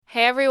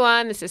Hey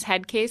everyone, this is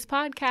Headcase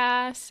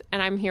Podcast,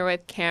 and I'm here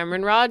with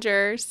Cameron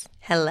Rogers.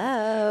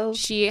 Hello.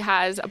 She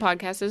has a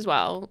podcast as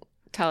well.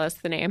 Tell us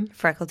the name.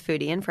 Freckled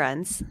Foodie and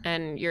Friends.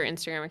 And your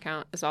Instagram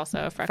account is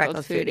also Freckled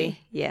Foodie.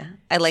 Yeah.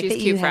 I like She's that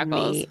cute you have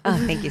freckles. me. Oh,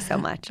 thank you so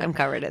much. I'm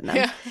covered in them.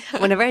 Yeah.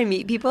 Whenever I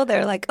meet people,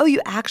 they're like, oh, you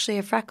actually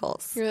have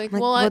freckles. You're like, I'm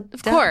well, of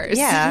duh. course.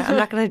 Yeah. I'm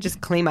not going to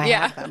just claim I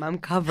Yeah. have them. I'm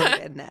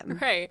covered in them.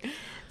 Right.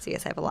 So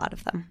yes, I have a lot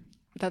of them.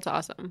 That's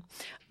awesome.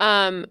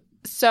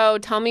 So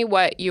tell me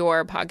what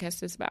your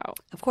podcast is about.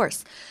 Of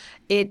course.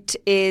 It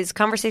is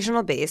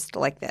conversational based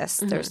like this.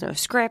 Mm-hmm. There's no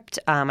script.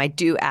 I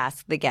do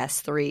ask the guests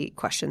 3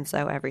 questions,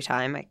 though, every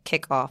time. I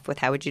kick off with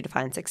how would you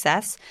define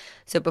success?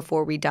 So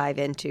before we dive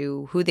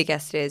into who the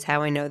guest is,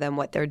 how I know them,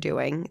 what they're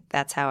doing,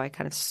 that's how I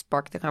kind of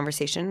spark the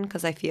conversation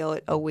because I feel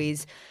it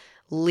always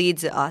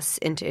leads us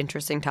into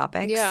interesting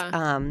topics.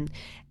 Yeah.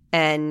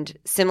 And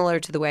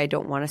similar to the way I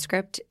don't want a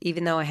script,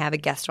 even though I have a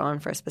guest on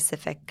for a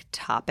specific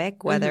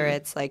topic, whether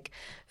it's like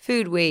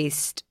food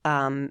waste,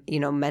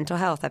 mental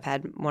health. I've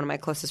had one of my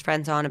closest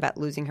friends on about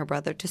losing her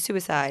brother to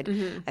suicide.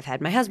 I've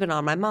had my husband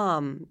on, my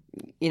mom,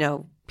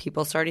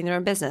 people starting their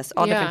own business,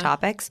 all different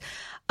topics.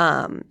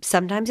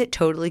 Sometimes it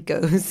totally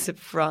goes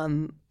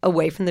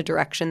away from the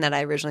direction that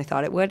I originally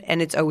thought it would, and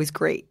it's always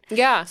great.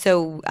 Yeah.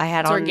 So I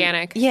had It's on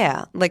organic.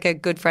 Yeah, like a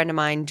good friend of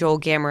mine, Joel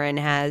Gammeren,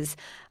 has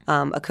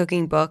a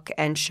cooking book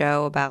and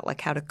show about like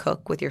how to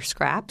cook with your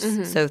scraps.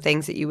 So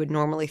things that you would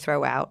normally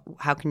throw out,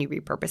 how can you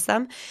repurpose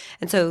them?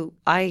 And so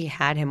I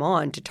had him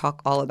on to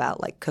talk all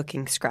about like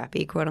cooking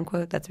scrappy, quote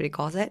unquote. That's what he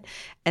calls it.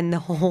 And the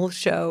whole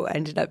show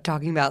ended up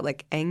talking about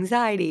like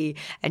anxiety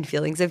and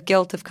feelings of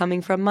guilt of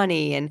coming from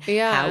money and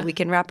how we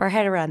can wrap our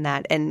head around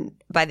that. And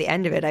by the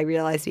end of it, I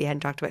realized we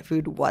hadn't talked about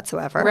food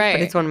whatsoever. Right.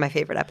 But it's one of my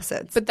favorite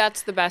episodes. But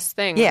that's the best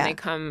thing when they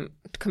come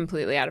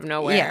completely out of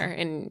nowhere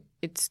and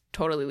it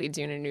totally leads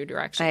you in a new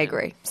direction. I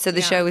agree. So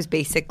the show is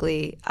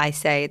basically, I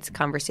say it's a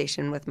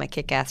conversation with my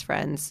kick-ass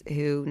friends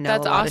who know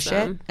a lot of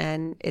shit,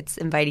 and it's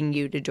inviting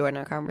you to join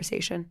our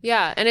conversation.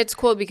 Yeah, and it's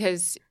cool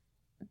because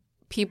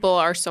people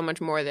are so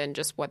much more than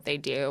just what they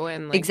do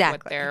and like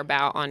what they're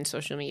about on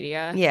social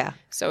media. Yeah.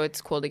 So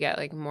it's cool to get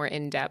like more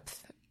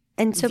in-depth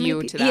and so view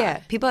many, to that. Yeah,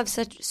 people have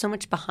so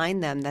much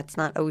behind them that's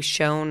not always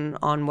shown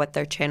on what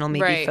their channel may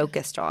be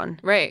focused on.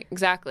 Right,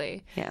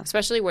 exactly. Yeah.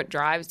 Especially what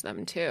drives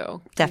them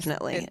too.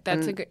 Definitely.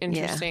 That's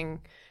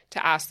interesting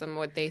to ask them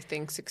what they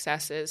think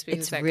success is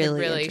because that really could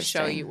really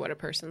show you what a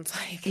person's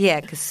like. Yeah,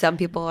 because some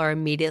people are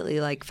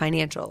immediately like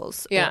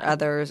financials or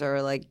others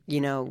are like,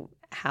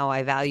 how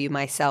I value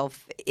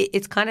myself.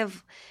 It kind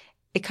of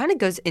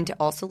goes into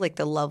also like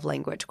the love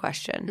language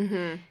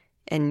question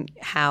and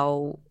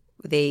how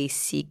they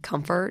seek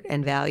comfort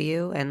and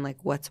value and like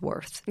what's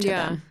worth to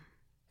them.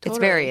 Totally. It's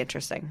very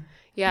interesting.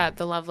 Yeah,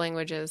 the love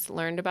languages.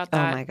 Learned about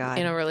that oh my God.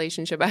 in a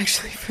relationship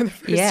actually for the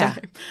first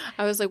time.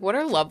 I was like, what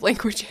are love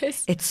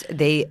languages?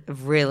 They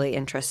really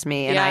interest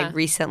me. And I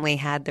recently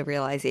had the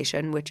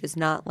realization, which is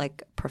not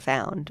like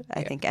profound.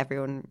 I think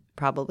everyone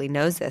probably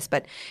knows this,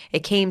 but it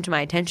came to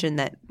my attention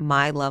that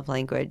my love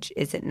language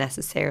isn't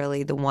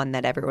necessarily the one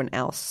that everyone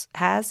else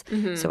has.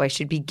 So I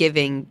should be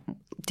giving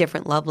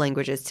different love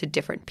languages to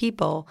different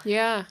people.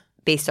 Yeah.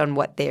 Based on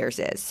what theirs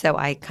is. So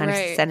I kind of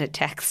sent a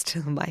text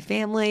to my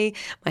family,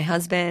 my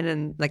husband,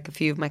 and like a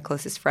few of my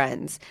closest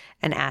friends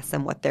and asked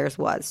them what theirs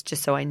was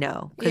just so I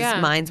know.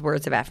 Because mine's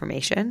words of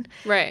affirmation.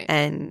 Right.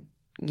 And,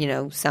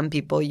 some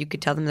people, you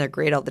could tell them they're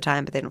great all the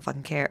time, but they don't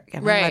fucking care.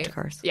 Am I allowed to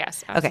curse?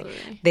 Yes, absolutely.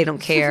 Okay. They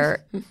don't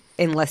care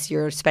unless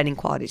you're spending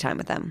quality time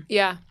with them.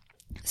 Yeah.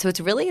 So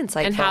it's really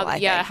insightful, and how, I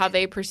think. how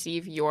they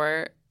perceive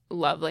your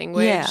love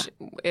language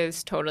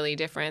is totally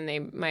different. They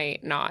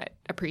might not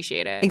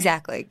appreciate it.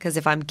 Exactly. Because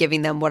if I'm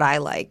giving them what I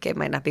like, it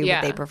might not be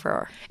what they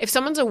prefer. If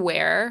someone's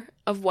aware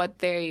of what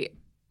they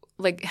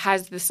like,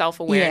 has the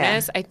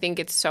self-awareness, I think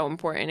it's so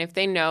important. If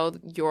they know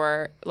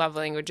your love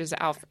language is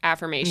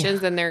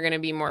affirmations, then they're going to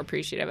be more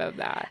appreciative of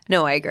that.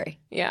 No, I agree.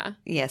 Yeah.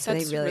 Yeah, so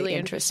they really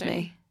interest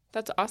me.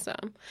 That's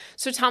awesome.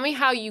 So tell me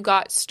how you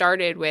got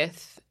started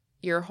with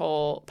your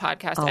whole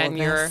podcast and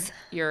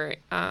your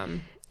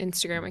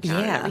Instagram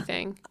account and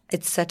everything.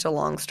 It's such a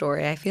long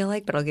story, I feel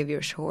like, but I'll give you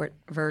a short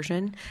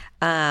version.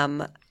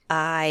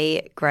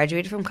 I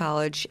graduated from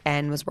college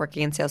and was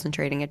working in sales and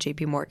trading at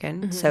JP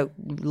Morgan, so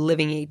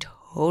living a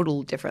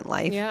total different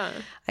life. Yeah.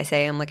 I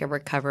say I'm like a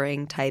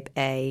recovering type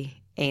A,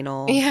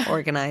 anal,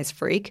 organized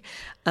freak.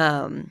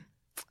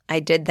 I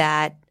did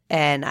that,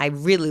 and I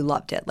really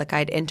loved it. Like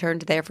I'd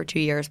interned there for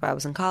 2 years while I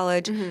was in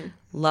college,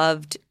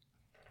 loved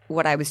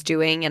what I was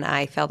doing, and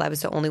I felt I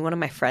was the only one of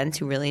my friends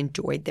who really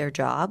enjoyed their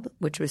job,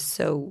 which was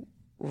so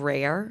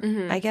rare,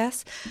 I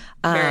guess.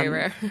 Very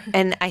rare.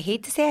 And I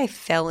hate to say I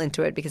fell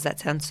into it because that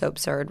sounds so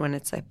absurd when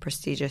it's a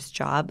prestigious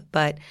job,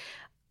 but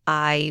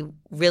I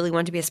really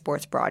wanted to be a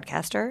sports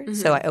broadcaster,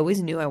 so I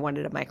always knew I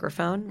wanted a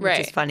microphone, which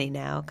is funny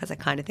now because I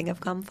kind of think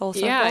I've come full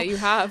circle. Yeah, you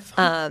have.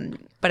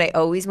 But I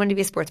always wanted to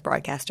be a sports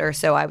broadcaster,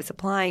 so I was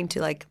applying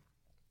to like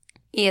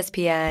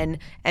ESPN,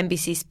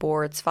 NBC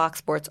Sports, Fox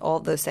Sports, all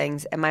of those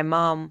things. And my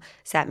mom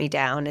sat me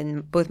down,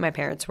 and both my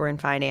parents were in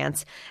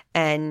finance.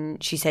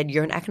 And she said,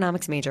 you're an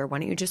economics major. Why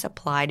don't you just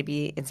apply to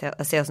be in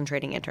a sales and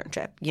trading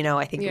internship? You know,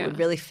 I think it would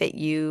really fit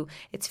you.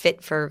 It's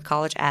fit for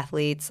college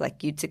athletes.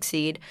 Like, you'd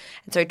succeed.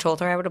 And so I told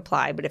her I would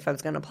apply. But if I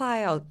was going to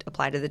apply, I'll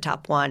apply to the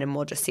top one, and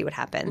we'll just see what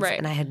happens. Right.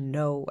 And I had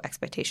no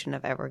expectation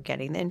of ever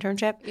getting the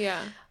internship.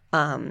 Yeah.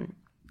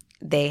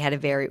 They had a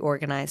very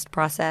organized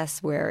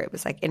process where it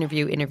was like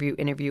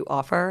interview,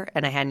 offer.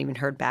 And I hadn't even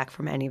heard back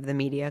from any of the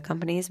media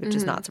companies, which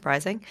is not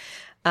surprising.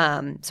 So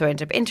I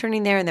ended up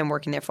interning there and then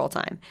working there full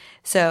time.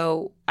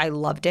 So I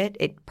loved it.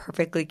 It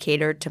perfectly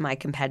catered to my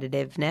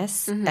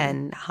competitiveness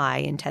and high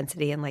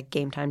intensity and like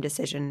game time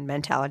decision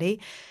mentality.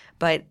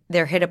 But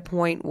there hit a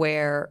point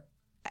where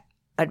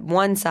at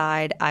one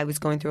side I was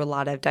going through a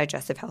lot of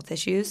digestive health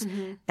issues,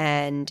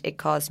 and it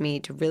caused me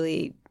to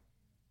really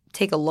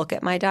take a look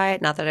at my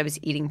diet. Not that I was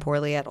eating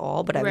poorly at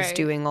all, but I was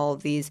doing all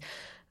of these,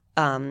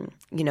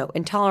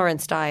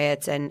 intolerance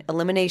diets and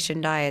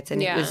elimination diets,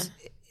 and it was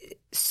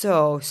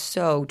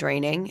so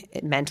draining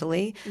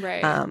mentally.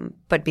 Right.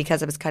 But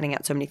because I was cutting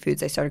out so many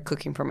foods, I started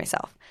cooking for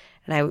myself.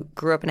 And I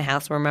grew up in a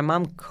house where my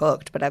mom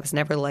cooked, but I was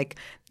never like,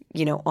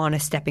 on a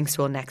stepping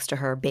stool next to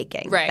her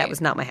baking. Right. That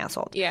was not my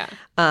household. Yeah.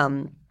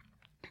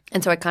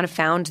 And so I kind of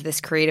found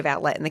this creative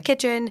outlet in the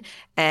kitchen,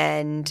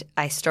 and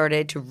I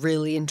started to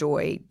really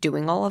enjoy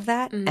doing all of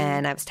that.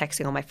 And I was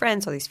texting all my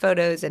friends all these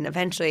photos, and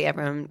eventually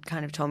everyone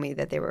kind of told me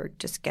that they were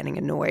just getting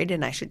annoyed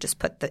and I should just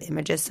put the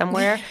images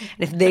somewhere. And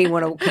if they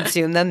want to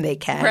consume them, they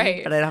can,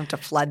 but I don't have to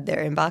flood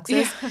their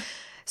inboxes. Yeah.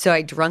 So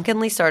I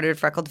drunkenly started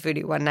Freckled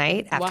Foodie one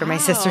night after my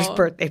sister's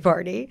birthday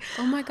party.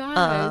 Oh my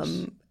gosh.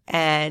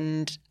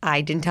 And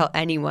I didn't tell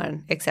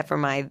anyone except for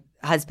my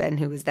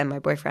husband, who was then my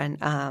boyfriend,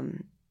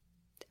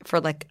 for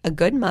like a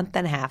good month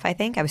and a half, I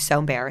think. I was so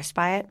embarrassed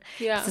by it.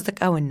 Yeah. It's like,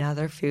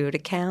 another food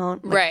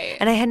account. Like, right.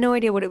 And I had no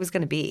idea what it was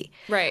going to be.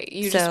 Right.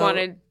 You just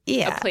wanted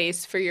a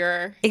place for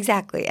your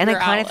Exactly. And I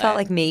kind outlet. of felt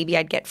like maybe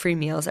I'd get free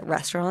meals at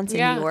restaurants in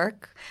New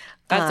York.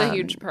 That's a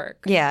huge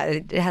perk. Yeah.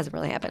 It hasn't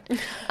really happened.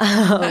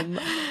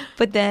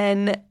 But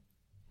then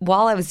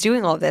while I was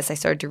doing all this, I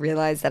started to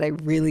realize that I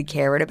really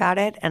cared about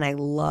it, and I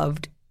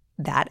loved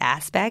that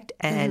aspect.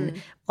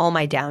 And all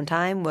my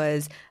downtime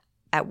was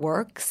at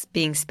works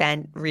being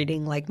spent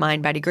reading like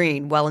Mind, Body,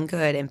 Green, Well and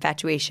Good,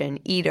 Infatuation,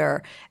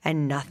 Eater,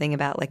 and nothing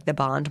about like the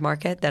bond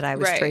market that I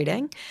was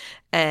trading.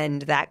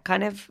 And that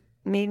kind of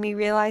made me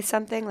realize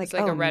something like, it's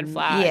like a red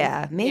flag.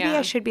 Yeah, maybe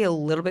I should be a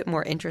little bit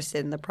more interested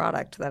in the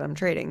product that I'm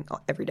trading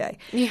every day.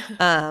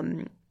 Yeah.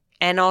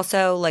 And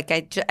also, like,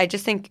 I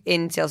just think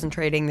in sales and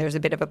trading, there's a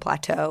bit of a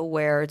plateau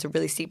where it's a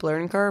really steep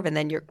learning curve, and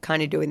then you're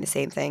kind of doing the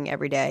same thing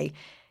every day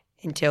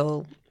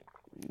until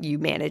you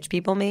manage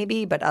people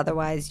maybe, but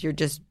otherwise you're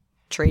just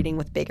trading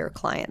with bigger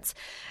clients.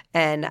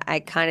 And I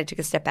kind of took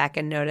a step back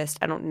and noticed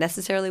I don't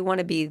necessarily want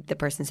to be the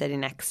person sitting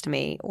next to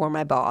me or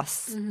my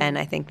boss. And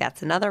I think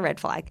that's another red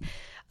flag.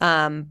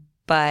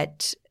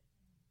 But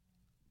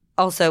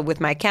also with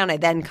my account, I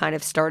then kind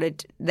of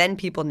started – then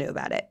people knew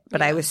about it.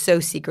 But I was so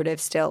secretive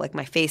still. Like,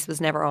 my face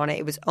was never on it.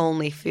 It was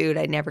only food.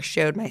 I never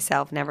showed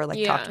myself, never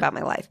like talked about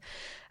my life.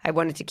 I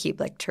wanted to keep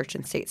like church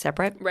and state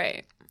separate.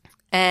 Right.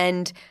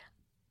 And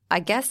I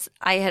guess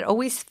I had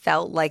always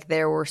felt like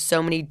there were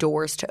so many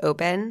doors to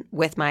open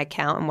with my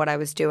account and what I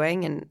was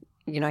doing. And,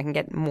 I can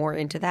get more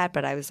into that.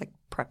 But I was like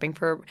prepping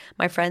for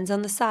my friends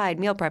on the side,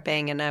 meal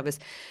prepping. And I was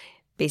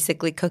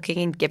basically cooking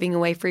and giving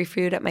away free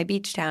food at my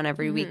beach town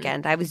every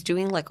weekend. I was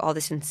doing like all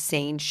this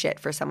insane shit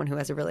for someone who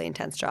has a really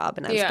intense job.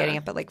 And I was getting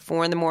up at like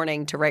 4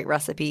 a.m. to write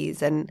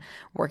recipes and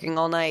working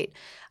all night.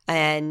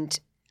 And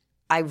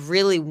I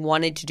really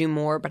wanted to do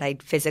more, but I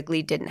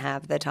physically didn't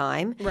have the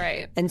time.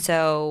 Right. And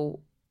so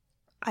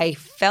I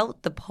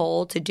felt the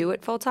pull to do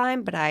it full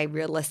time, but I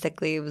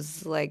realistically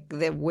was like,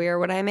 where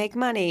would I make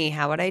money?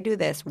 How would I do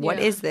this? What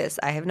is this?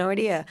 I have no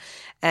idea.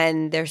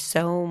 And there's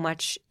so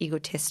much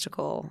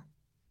egotistical,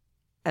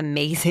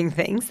 amazing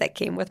things that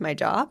came with my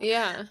job.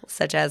 Yeah.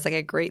 Such as like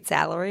a great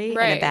salary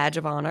and a badge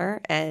of honor.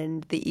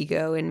 And the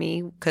ego in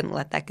me couldn't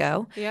let that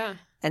go. Yeah.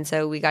 And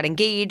so we got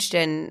engaged,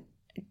 and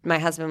my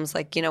husband was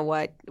like, you know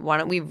what? Why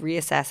don't we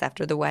reassess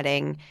after the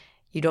wedding?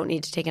 You don't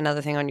need to take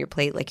another thing on your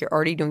plate. Like, you're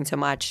already doing so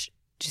much.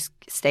 Just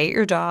stay at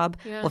your job.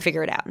 Yeah. We'll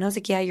figure it out. And I was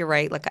like, yeah, you're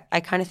right. Like, I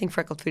kind of think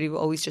Freckled Foodie will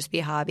always just be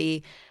a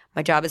hobby.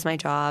 My job is my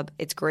job.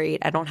 It's great.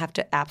 I don't have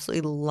to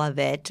absolutely love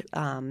it.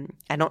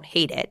 I don't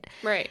hate it.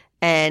 Right.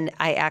 And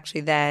I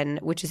actually then,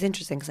 which is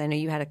interesting because I know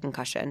you had a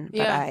concussion,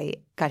 but I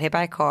got hit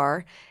by a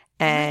car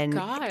and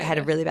had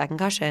a really bad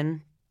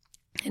concussion.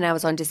 And I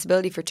was on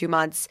disability for 2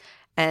 months.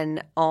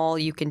 And all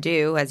you can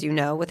do, as you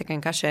know, with a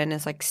concussion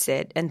is like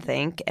sit and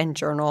think and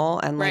journal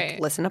and like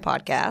listen to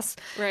podcasts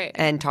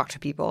and talk to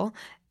people.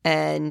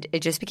 And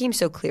it just became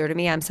so clear to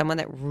me. I'm someone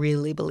that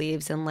really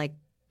believes in like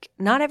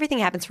not everything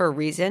happens for a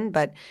reason,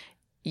 but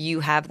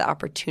you have the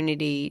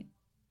opportunity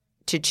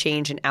to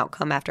change an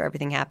outcome after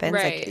everything happens.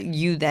 Right. Like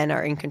you then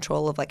are in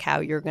control of like how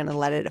you're going to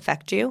let it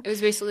affect you. It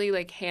was basically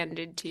like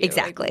handed to you.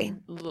 Exactly.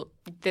 Like,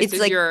 It's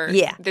like,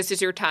 yeah. This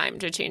is your time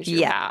to change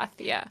your path.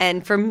 Yeah.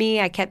 And for me,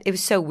 it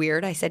was so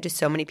weird. I said to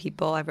so many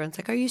people, everyone's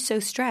like, are you so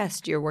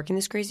stressed? You're working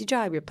this crazy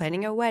job. You're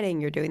planning a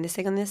wedding. You're doing this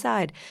thing on the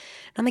side.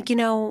 And I'm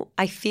like,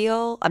 I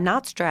feel I'm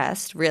not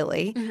stressed,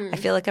 really. I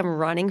feel like I'm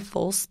running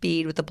full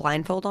speed with the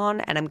blindfold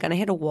on and I'm going to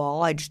hit a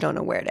wall. I just don't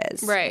know where it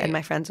is. Right. And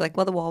my friends are like,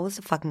 well, the wall was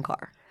a fucking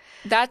car.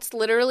 That's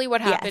literally what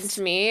happened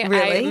to me.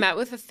 Really? I met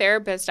with a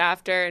therapist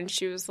after, and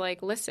she was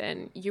like,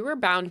 listen, you were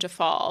bound to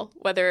fall,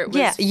 whether it was...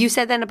 Yeah, you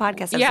said that in a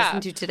podcast I was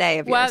listening to today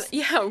of yours.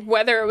 Yeah,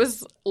 whether it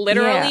was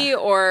literally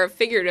or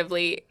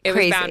figuratively, it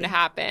was bound to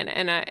happen.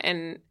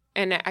 And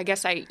I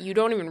guess you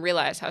don't even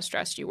realize how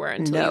stressed you were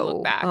until you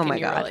look back. Oh my and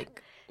you're God.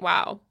 like,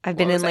 wow, I've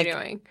been in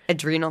doing?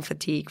 Adrenal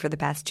fatigue for the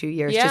past 2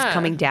 years, just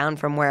coming down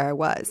from where I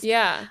was.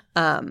 Yeah.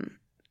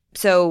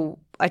 So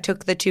I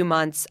took the 2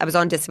 months. I was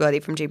on disability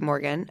from JP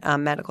Morgan,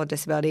 medical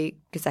disability,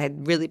 because I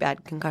had really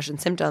bad concussion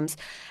symptoms.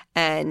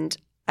 And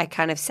I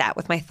kind of sat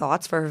with my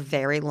thoughts for a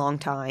very long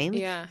time.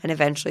 Yeah. And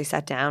eventually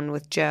sat down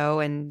with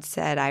Joe and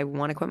said, I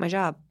want to quit my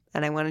job.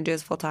 And I want to do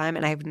this full time.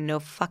 And I have no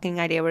fucking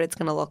idea what it's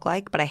going to look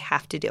like, but I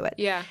have to do it.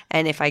 Yeah.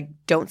 And if I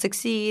don't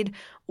succeed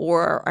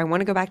or I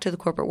want to go back to the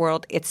corporate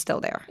world, it's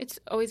still there. It's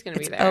always going to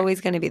be there. It's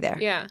always going to be there.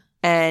 Yeah.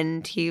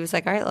 And he was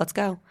like, all right, let's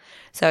go.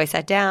 So I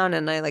sat down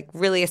and I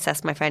really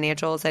assessed my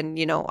financials. And,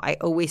 I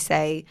always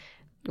say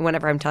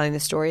whenever I'm telling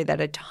the story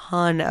that a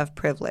ton of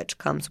privilege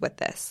comes with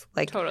this.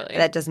 Totally.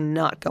 That does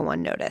not go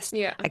unnoticed.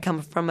 Yeah. I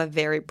come from a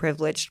very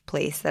privileged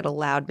place that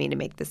allowed me to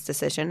make this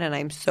decision. And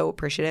I'm so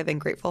appreciative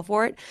and grateful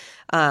for it.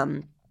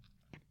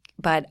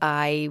 But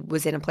I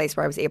was in a place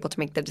where I was able to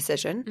make the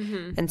decision.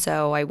 Mm-hmm. And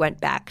so I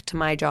went back to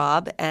my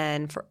job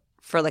and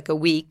for like a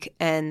week.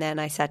 And then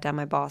I sat down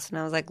with my boss and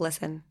I was like,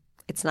 listen,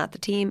 it's not the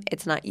team.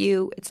 It's not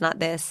you. It's not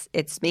this.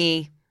 It's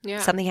me. Yeah.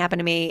 Something happened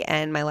to me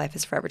and my life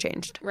is forever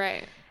changed.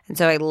 Right. And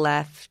so I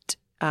left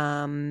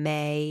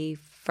May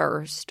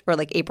 1st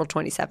or April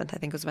 27th, I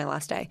think was my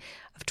last day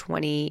of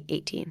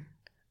 2018.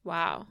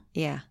 Wow.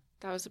 Yeah.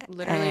 That was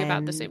literally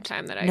about the same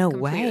time that I No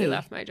completely way.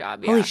 left my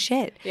job. Yeah. Holy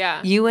shit.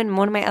 Yeah. You and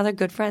one of my other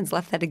good friends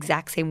left that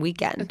exact same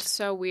weekend. It's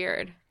so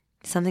weird.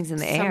 Something's in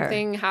the air.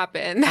 Something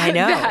happened I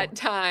know. that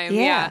time.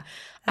 Yeah.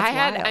 I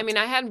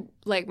had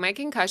wild. my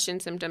concussion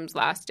symptoms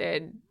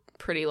lasted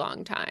pretty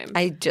long time.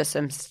 I just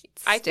am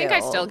I think I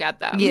still get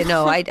them. Yeah,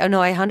 no, I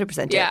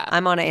 100% do. Yeah.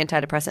 I'm on an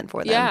antidepressant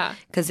for them. Yeah.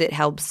 Because it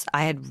helps.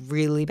 I had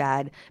really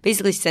bad,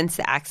 basically since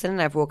the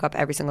accident, I've woke up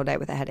every single day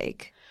with a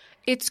headache.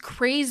 It's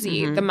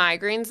crazy. The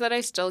migraines that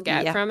I still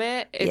get from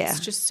it,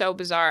 it's just so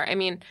bizarre. I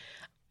mean,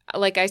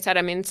 like I said,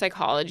 I'm in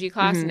psychology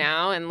class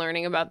now and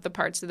learning about the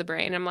parts of the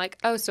brain. I'm like,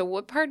 oh, so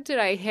what part did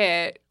I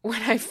hit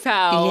when I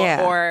fell?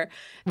 Yeah. Or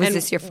Was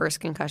this your first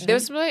concussion? It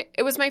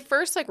was my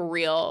first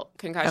real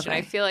concussion. Okay.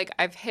 I feel like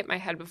I've hit my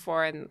head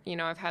before, and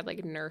I've had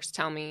a nurse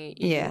tell me,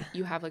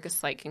 you have a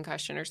slight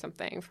concussion or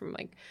something from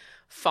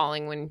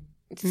falling when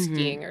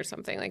skiing or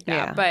something like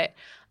that. Yeah. But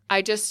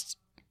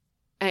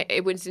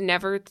it was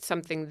never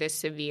something this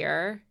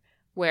severe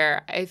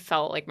where I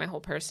felt like my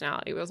whole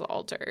personality was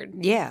altered.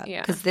 Yeah.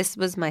 Yeah. Because this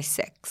was my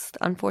 6th,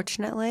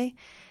 unfortunately.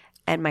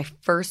 And my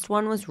first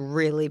one was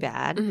really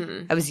bad.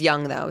 Mm-hmm. I was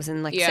young, though. I was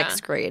in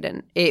 6th grade.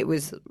 And it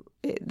was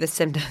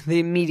the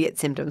immediate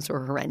symptoms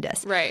were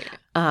horrendous. Right.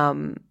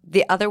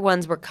 The other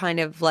ones were kind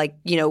of 1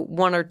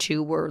 or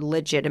 2 were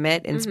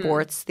legitimate in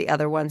sports. The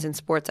other ones in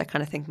sports, I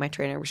kind of think my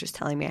trainer was just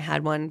telling me I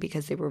had one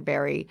because they were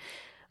very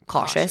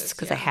cautious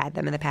because I had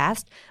them in the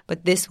past.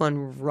 But this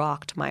one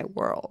rocked my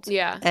world.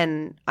 Yeah.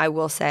 And I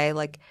will say,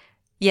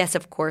 yes,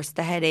 of course,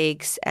 the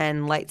headaches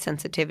and light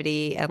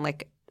sensitivity and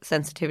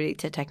sensitivity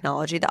to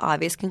technology, the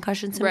obvious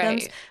concussion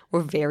symptoms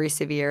were very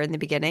severe in the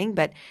beginning.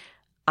 But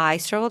I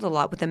struggled a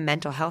lot with the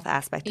mental health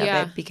aspect of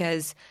it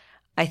because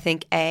I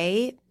think,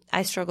 I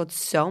struggled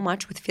so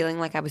much with feeling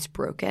like I was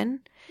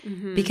broken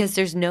because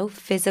there's no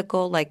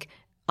physical,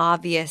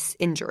 obvious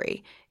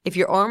injury. If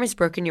your arm is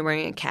broken, you're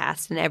wearing a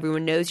cast, and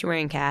everyone knows you're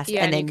wearing a cast.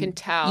 Yeah, and then you can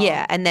tell.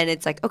 Yeah, and then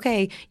it's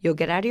okay, you'll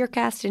get out of your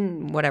cast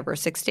in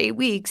 6 to 8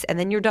 weeks, and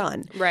then you're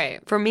done.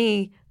 Right. For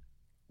me,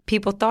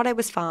 people thought I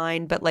was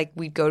fine, but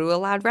we'd go to a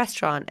loud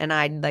restaurant, and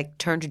I'd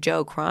turn to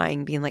Joe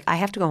crying, being I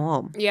have to go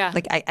home. Yeah.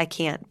 I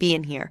can't be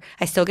in here.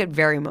 I still get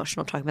very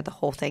emotional talking about the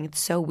whole thing. It's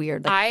so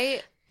weird.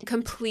 I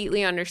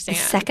completely understand.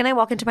 The second I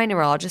walk into my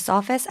neurologist's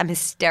office, I'm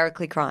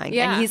hysterically crying.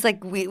 Yeah. And he's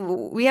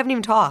we haven't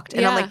even talked.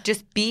 And I'm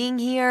just being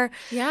here.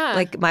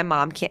 Yeah. My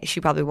mom can't,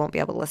 she probably won't be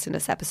able to listen to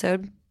this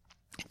episode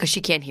because she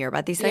can't hear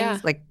about these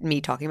things,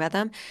 me talking about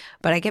them.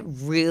 But I get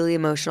really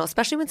emotional,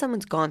 especially when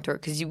someone's gone through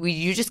it because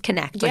you just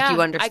connect. Yeah,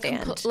 you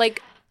understand.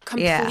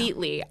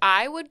 Completely.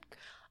 Yeah.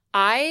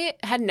 I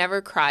had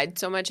never cried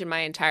so much in my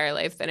entire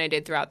life than I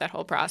did throughout that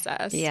whole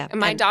process. Yeah. And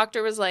my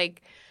doctor was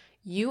like,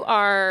 you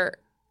are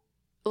 –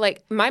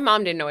 my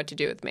mom didn't know what to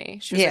do with me.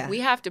 She was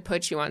we have to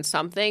put you on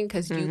something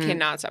because you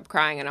cannot stop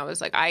crying. And I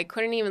was I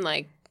couldn't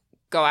even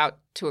go out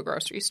to a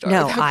grocery store.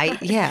 No,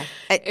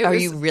 Are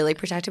you really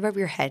protective of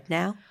your head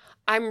now?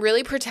 I'm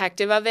really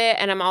protective of it,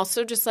 and I'm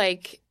also just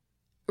like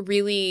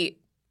really,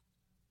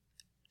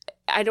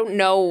 I don't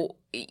know.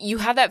 You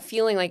have that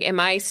feeling like, am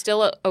I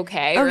still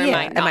okay or am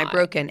I not? Am I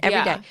broken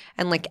every day?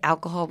 And like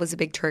alcohol was a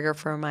big trigger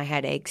for my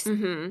headaches.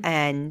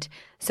 And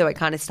so I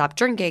kind of stopped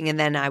drinking, and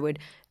then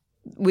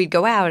we'd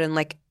go out, and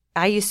like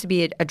I used to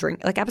be a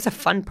drink. Like I was a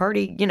fun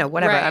party,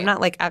 whatever. Right. I'm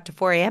not like out to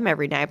 4 a.m.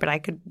 every night, but I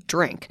could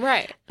drink.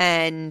 Right.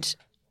 And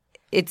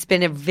it's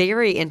been a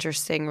very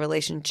interesting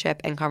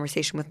relationship and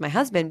conversation with my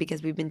husband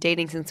because we've been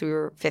dating since we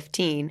were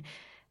 15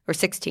 or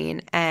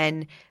 16,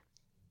 and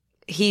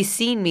he's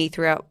seen me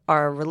throughout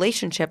our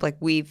relationship. Like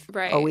we've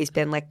always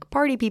been like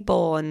party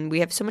people, and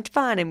we have so much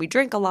fun, and we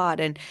drink a lot.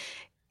 And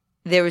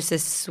there was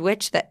this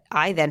switch that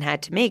I then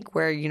had to make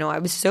where, I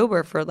was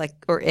sober for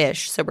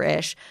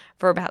sober-ish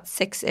for about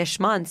 6-ish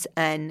months.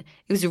 And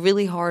it was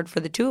really hard for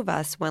the two of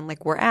us when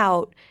like we're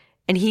out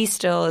and he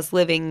still is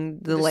living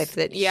the life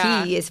that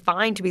he is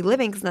fine to be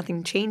living because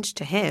nothing changed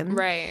to him.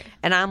 Right.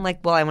 And I'm like,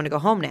 well, I want to go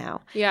home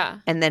now. Yeah.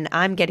 And then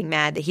I'm getting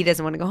mad that he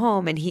doesn't want to go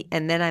home.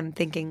 And then I'm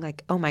thinking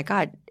like, oh my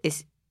God,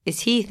 is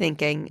he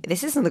thinking,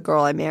 this isn't the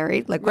girl I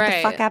married? Like, what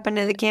the fuck happened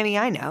to the Cammie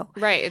I know?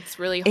 Right. It's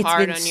really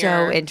hard It's been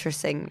so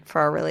interesting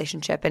for our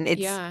relationship.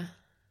 And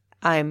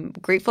I'm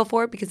grateful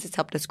for it because it's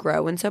helped us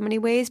grow in so many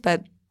ways.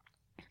 But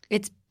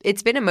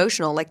it's been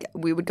emotional. Like,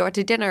 we would go out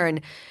to dinner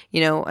and,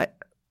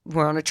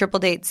 we're on a triple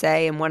date,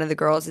 say, and one of the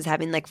girls is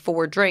having like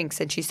 4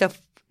 drinks. And she's so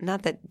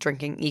not that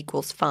drinking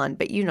equals fun,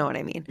 but you know what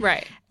I mean.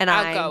 Right. And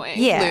outgoing,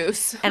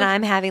 loose. And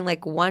I'm having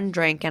like 1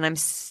 drink and I'm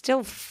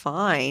still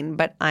fine,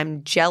 but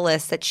I'm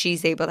jealous that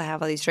she's able to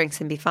have all these drinks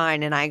and be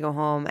fine, and I go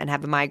home and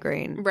have a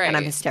migraine and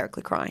I'm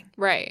hysterically crying.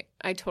 Right.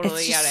 I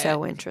totally get it. It's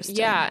so interesting.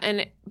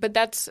 Yeah, but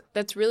that's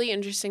really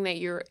interesting that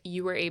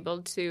you were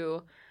able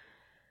to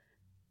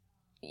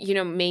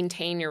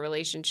maintain your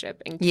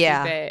relationship and keep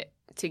it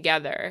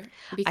together,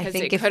 because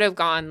it could have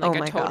gone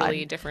like a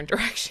totally different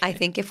direction. I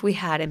think if we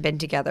hadn't been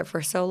together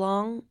for so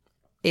long,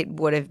 it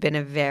would have been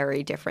a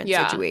very different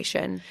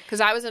situation.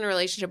 Because I was in a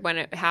relationship when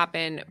it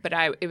happened, but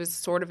it was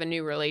sort of a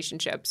new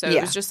relationship, so it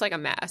was just like a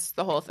mess,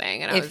 the whole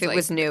thing. And if it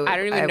was new, I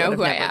don't even know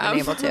who I am.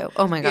 Been able to.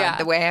 Oh my God,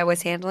 the way I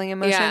was handling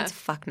emotions,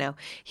 fuck no.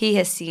 He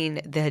has seen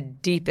the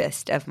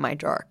deepest of my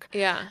dark,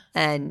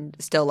 and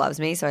still loves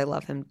me, so I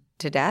love him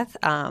to death.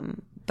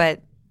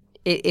 But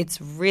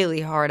it's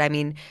really hard. I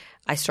mean,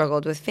 I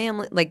struggled with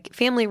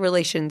family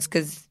relations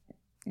because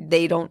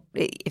they don't –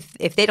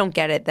 if they don't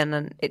get it,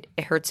 then it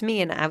hurts me.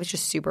 And I was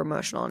just super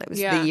emotional. And it was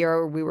the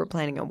year we were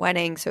planning a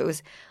wedding, so it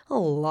was a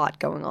lot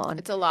going on.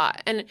 It's a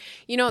lot. And,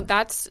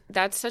 that's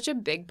such a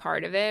big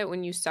part of it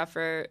when you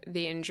suffer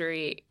the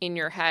injury in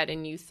your head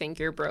and you think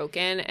you're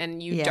broken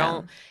and you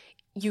don't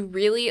 – you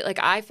really – like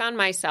I found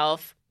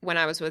myself when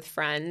I was with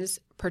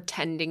friends –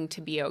 pretending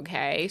to be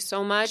okay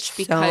so much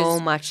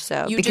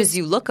because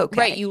you look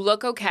okay. Right, you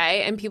look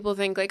okay and people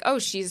think like, oh,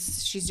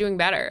 she's doing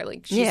better.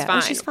 Like she's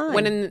fine. She's fine.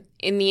 When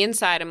in the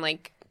inside I'm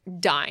like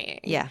dying.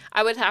 Yeah.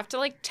 I would have to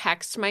like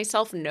text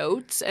myself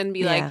notes and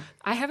be like,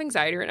 I have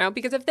anxiety right now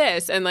because of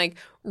this, and like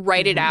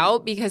write it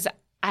out because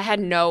I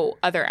had no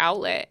other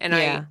outlet, and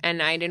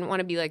I didn't want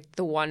to be like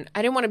the one.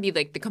 I didn't want to be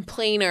like the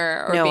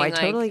complainer or being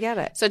totally get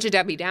it. Such a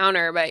Debbie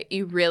Downer. But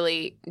you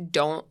really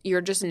don't. You're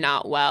just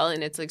not well,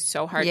 and it's like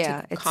so hard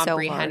to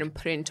comprehend and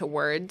put into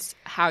words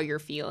how you're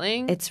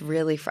feeling. It's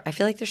really. I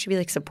feel like there should be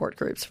like support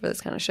groups for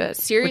this kind of shit.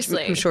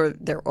 Seriously, which I'm sure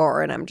there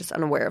are, and I'm just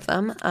unaware of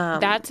them.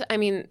 That's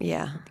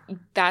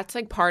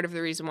like part of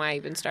the reason why I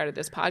even started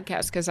this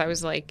podcast, because I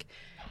was like,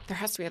 there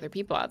has to be other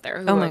people out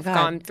there who have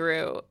gone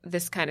through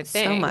this kind of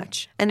thing. So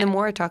much. And the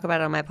more I talk about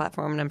it on my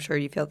platform, and I'm sure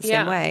you feel the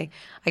same way,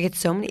 I get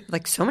so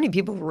many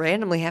people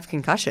randomly have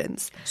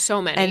concussions.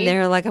 So many. And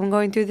they're like, I'm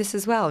going through this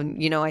as well.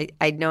 And,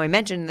 I know I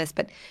mentioned this,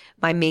 but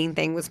my main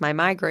thing was my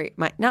migraine.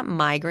 Not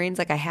migraines.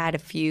 Like I had a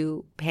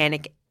few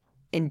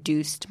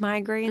panic-induced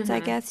migraines, I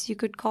guess you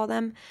could call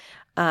them.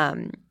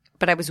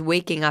 But I was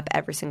waking up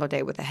every single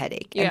day with a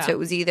headache. And so it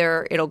was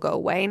either it'll go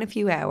away in a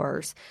few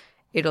hours,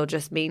 it'll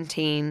just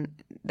maintain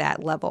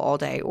that level all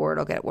day, or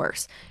it'll get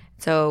worse.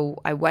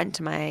 So I went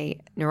to my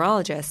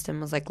neurologist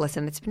and was like,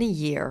 listen, it's been a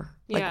year.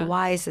 Like,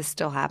 why is this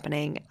still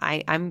happening?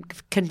 I'm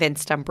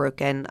convinced I'm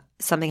broken.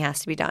 Something has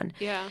to be done.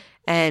 Yeah.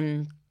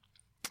 And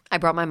I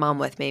brought my mom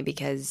with me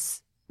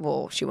because,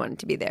 well, she wanted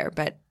to be there.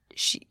 But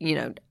she,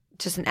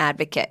 just an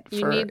advocate for –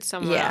 you need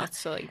someone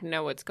else to, like,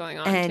 know what's going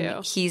on,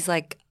 and he's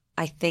like,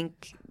 I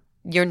think –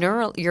 you're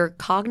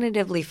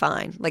cognitively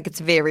fine. Like, it's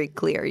very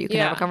clear. You can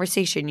have a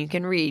conversation. You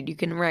can read. You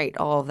can write.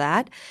 All of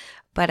that.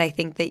 But I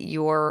think that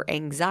your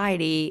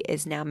anxiety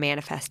is now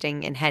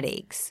manifesting in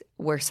headaches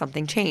where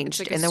something changed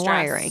like in the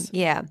wiring.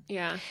 Yeah.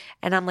 Yeah.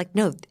 And I'm like,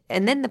 no.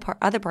 And then the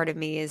other part of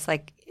me is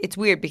like, it's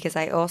weird because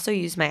I also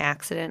use my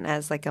accident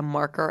as like a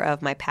marker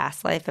of my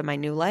past life and my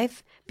new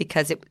life,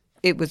 because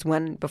it was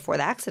before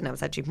the accident, I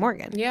was at JP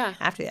Morgan. Yeah.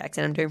 After the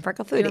accident, I'm doing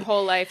Freckle Foodie. Your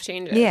whole life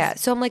changes. Yeah.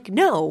 So I'm like,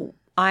 no.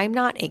 I'm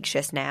not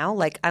anxious now.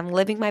 Like, I'm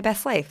living my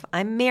best life.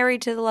 I'm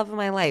married to the love of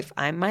my life.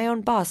 I'm my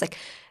own boss. Like,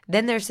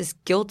 then there's this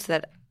guilt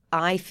that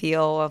I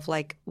feel of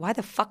like, why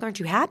the fuck aren't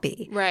you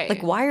happy? Right.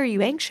 Like, why are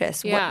you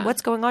anxious? Yeah.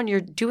 What's going on?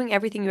 You're doing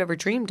everything you ever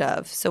dreamed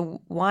of.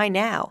 So why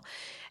now?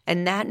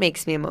 And that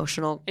makes me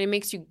emotional. And it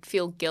makes you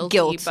feel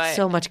guilty.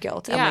 So much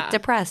guilt. Yeah. I'm like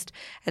depressed.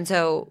 And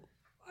so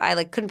I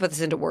like couldn't put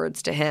this into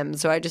words to him.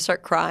 So I just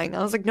start crying.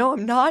 I was like, no,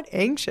 I'm not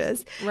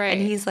anxious. Right.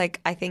 And he's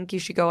like, I think you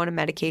should go on a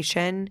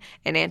medication,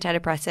 an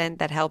antidepressant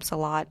that helps a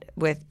lot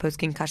with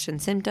post-concussion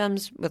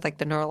symptoms, with like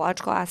the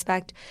neurological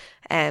aspect.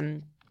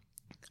 And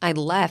I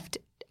left.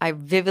 I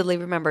vividly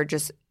remember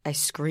I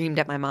screamed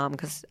at my mom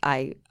because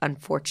I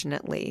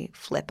unfortunately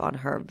flip on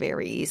her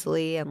very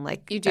easily. And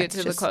like, you do it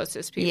to the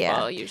closest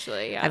people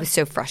usually. Yeah. I was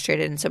so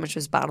frustrated and so much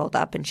was bottled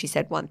up. And she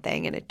said one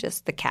thing and it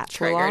just, the cat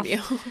triggered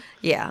you.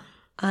 Yeah.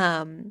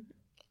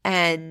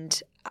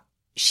 And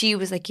she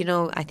was like,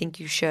 I think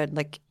you should.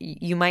 Like,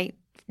 you might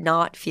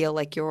not feel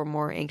like you're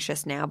more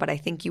anxious now, but I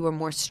think you were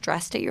more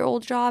stressed at your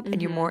old job and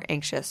you're more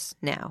anxious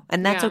now.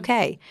 And that's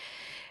okay.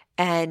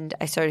 And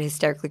I started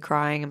hysterically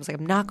crying. I was like,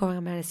 I'm not going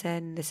on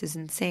medicine. This is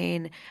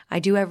insane. I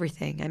do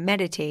everything. I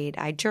meditate.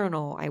 I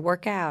journal. I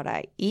work out.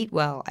 I eat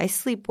well. I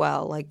sleep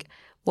well. Like,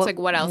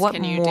 what else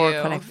can you do? What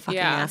more could I fucking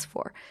ask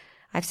for?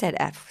 I've said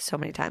F so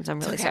many times. I'm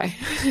really sorry.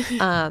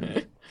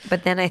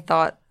 But then I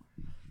thought,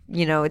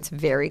 it's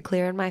very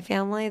clear in my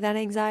family that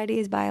anxiety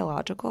is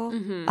biological.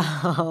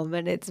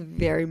 And it's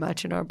very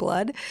much in our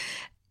blood.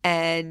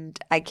 And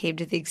I came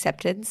to the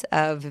acceptance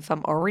of if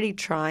I'm already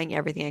trying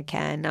everything I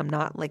can, I'm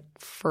not like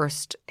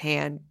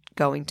firsthand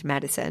going to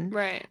medicine.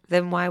 Right.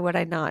 Then why would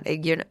I not?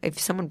 If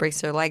someone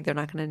breaks their leg, they're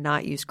not going to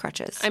not use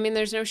crutches. I mean,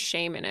 there's no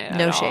shame in it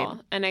No at shame. all.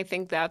 And I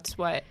think that's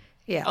what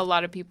a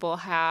lot of people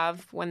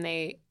have when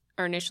they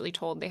are initially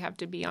told they have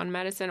to be on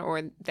medicine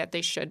or that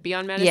they should be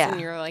on medicine.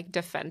 You're like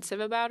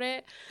defensive about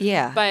it.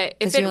 Yeah. But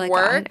if it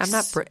works. I'm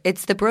not.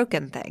 It's the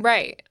broken thing.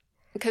 Right.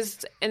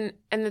 Because and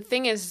the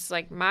thing is,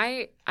 like,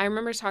 I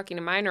remember talking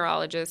to my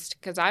neurologist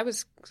because I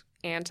was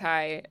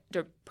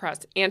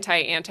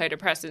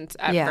antidepressants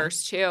at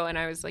first too, and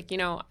I was like,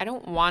 I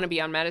don't want to be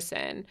on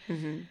medicine.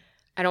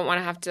 I don't want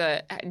to have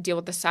to deal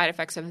with the side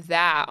effects of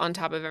that on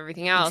top of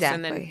everything else, exactly.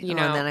 and then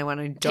and then I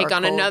want to take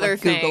on another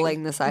thing,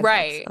 Googling the side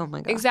effects. Oh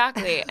my god,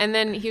 exactly. And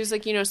then he was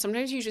like,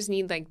 sometimes you just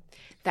need like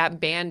that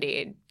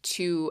Band-Aid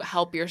to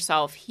help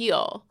yourself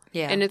heal.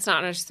 Yeah. And it's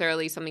not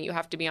necessarily something you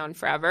have to be on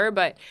forever,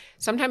 but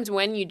sometimes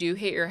when you do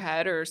hit your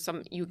head or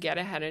you get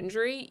a head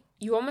injury,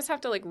 you almost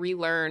have to like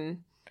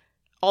relearn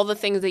all the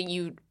things that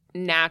you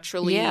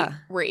naturally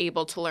were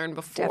able to learn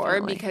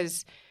before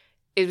because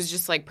it was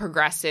just like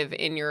progressive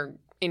in your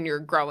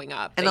growing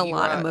up. And a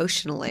lot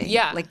emotionally.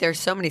 Yeah. Like there's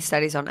so many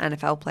studies on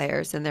NFL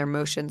players and their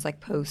emotions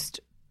like post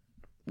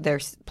their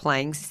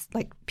playing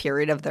like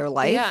period of their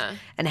life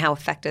and how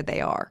affected they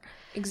are.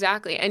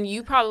 Exactly. And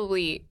you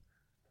probably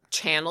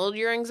channeled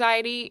your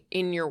anxiety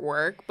in your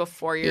work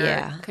before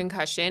your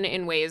concussion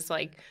in ways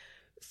like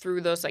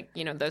through those like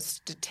those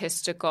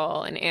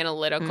statistical and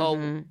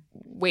analytical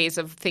ways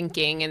of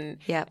thinking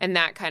and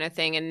that kind of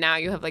thing. And now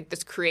you have like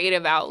this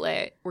creative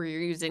outlet where you're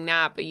using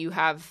that, but you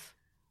have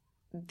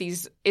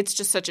these it's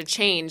just such a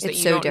change that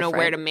you don't know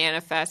where to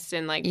manifest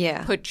and like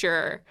put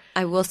your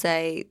I will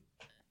say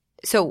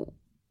so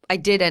I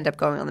did end up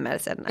going on the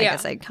medicine. I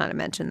guess I kind of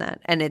mentioned that.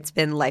 And it's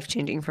been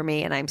life-changing for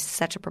me, and I'm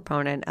such a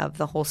proponent of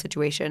the whole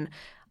situation.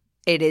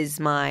 It is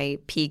my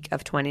peak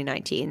of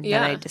 2019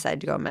 that I decided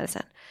to go on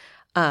medicine.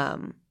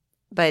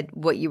 But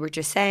what you were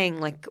just saying,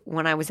 like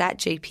when I was at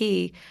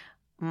JP,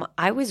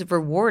 I was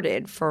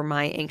rewarded for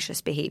my anxious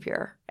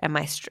behavior and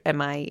my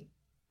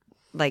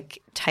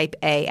like type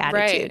A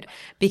attitude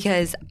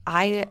because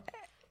I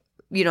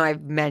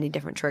have many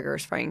different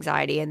triggers for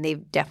anxiety, and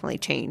they've definitely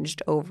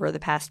changed over the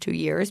past 2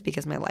 years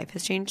because my life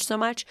has changed so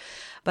much.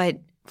 But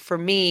for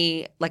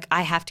me, like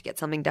I have to get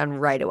something done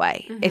right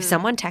away. If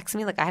someone texts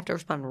me, like I have to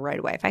respond right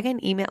away. If I get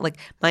an email, like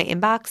my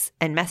inbox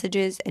and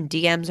messages and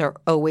DMs are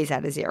always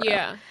at a zero.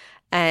 Yeah.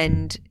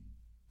 And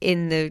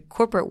in the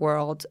corporate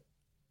world,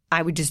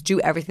 I would just do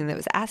everything that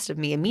was asked of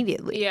me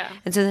immediately. Yeah.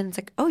 And so then it's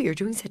like, oh, you're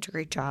doing such a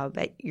great job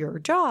at your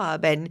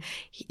job and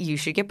you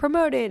should get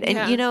promoted.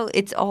 And,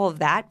 it's all of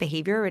that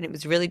behavior. And it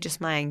was really just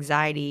my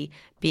anxiety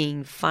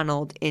being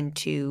funneled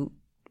into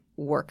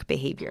work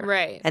behavior.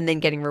 Right. And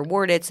then getting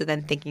rewarded. So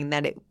then thinking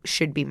that it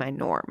should be my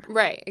norm.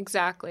 Right.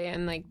 Exactly.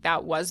 And like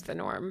that was the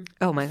norm.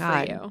 Oh, my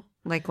God. For you.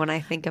 Like when I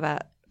think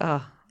about,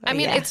 I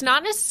mean, it's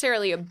not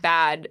necessarily a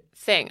bad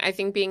thing. I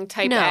think being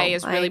type A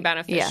is really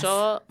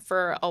beneficial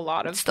for a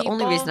lot of people. It's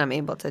the only reason I'm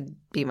able to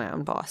be my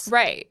own boss.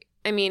 Right.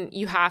 I mean,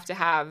 you have to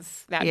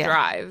have that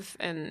drive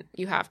and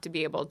you have to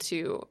be able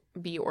to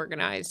be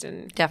organized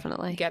and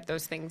definitely get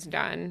those things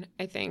done.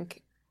 I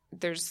think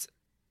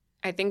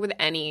with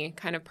any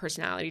kind of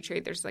personality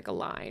trait, there's like a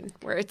line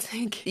where it's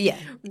like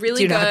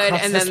really good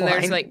and then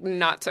there's like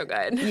not so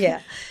good.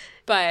 Yeah.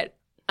 But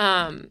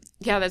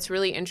that's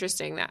really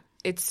interesting that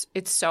it's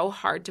so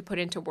hard to put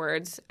into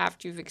words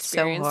after you've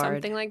experienced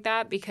something like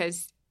that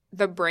because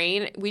the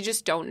brain, we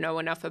just don't know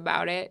enough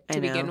about it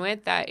to begin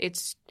with that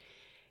it's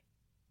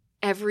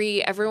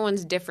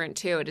everyone's different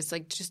too. It is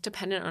like just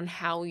dependent on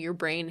how your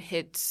brain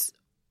hits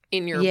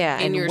in your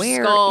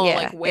skull,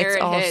 like where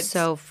it hits. It's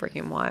all so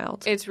freaking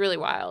wild. It's really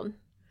wild.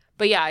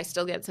 But yeah, I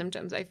still get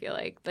symptoms, I feel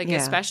like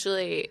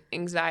especially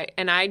anxiety.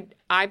 And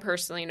I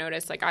personally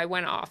noticed, like, I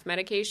went off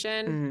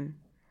medication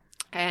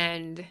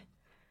and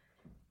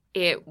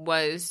it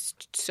was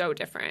so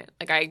different.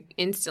 Like, I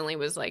instantly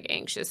was, like,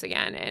 anxious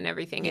again and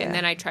everything. Yeah. And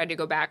then I tried to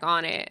go back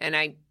on it and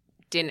I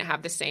didn't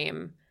have the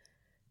same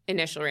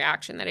initial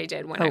reaction that I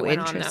did when I went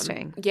on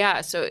them.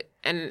 Yeah. So,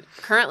 and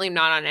currently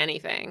not on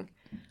anything.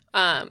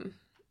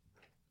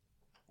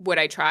 Would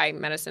I try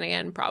medicine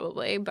again?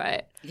 Probably.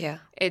 But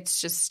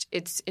it's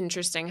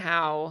interesting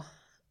how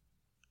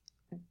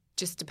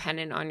just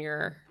dependent on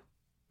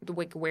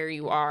where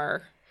you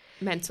are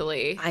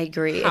mentally. I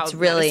agree. It's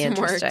really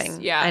interesting.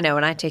 Works. Yeah. I know.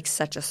 And I take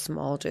such a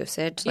small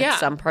dosage. Like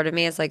some part of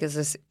me is like, is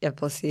this a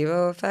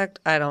placebo effect?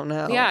 I don't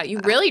know. Yeah.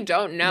 You really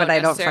don't know. But I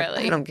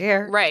don't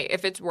care. Right.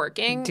 If it's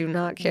working. Do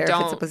not care if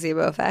it's a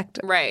placebo effect.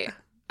 Right.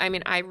 I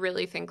mean, I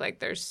really think like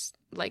there's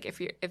like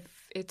if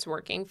it's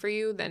working for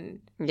you,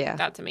 then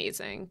that's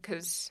amazing.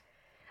 Because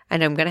I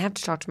know I'm going to have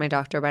to talk to my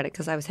doctor about it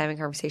because I was having a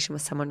conversation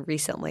with someone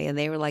recently and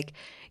they were like,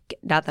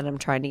 not that I'm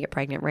trying to get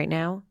pregnant right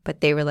now,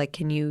 but they were like,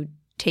 can you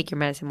take your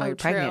medicine while you're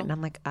pregnant? And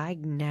I'm like, I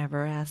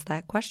never asked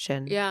that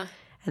question. Yeah.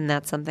 And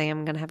that's something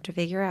I'm going to have to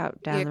figure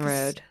out down the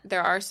road.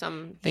 There are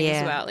some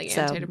things about like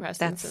antidepressants.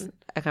 That's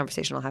a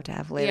conversation I'll have to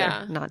have later.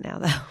 Yeah. Not now,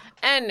 though.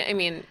 And I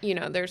mean,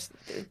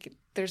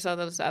 there's all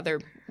those other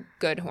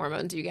good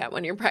hormones you get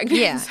when you're pregnant.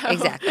 Yeah, so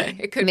exactly.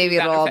 It could maybe be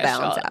it'll all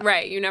balance out.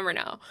 Right. You never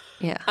know.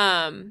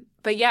 Yeah.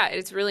 But yeah,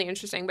 it's really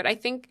interesting. But I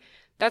think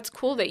that's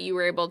cool that you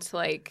were able to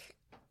like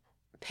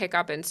pick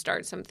up and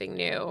start something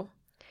new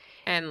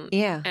and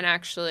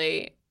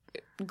actually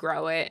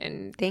grow it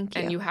and thank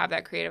you. And you have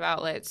that creative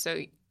outlet. So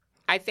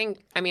I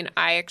think, I mean,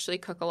 I actually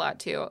cook a lot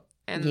too.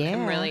 And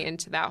I'm really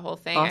into that whole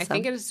thing. Awesome. I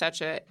think it is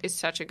such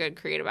a good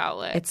creative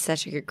outlet. It's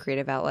such a good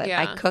creative outlet.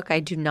 Yeah. I cook. I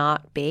do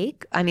not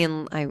bake. I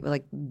mean, I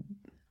like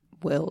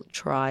will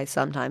try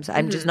sometimes.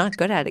 I'm just not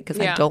good at it because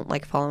I don't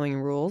like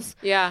following rules.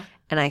 Yeah.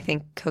 And I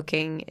think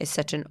cooking is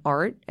such an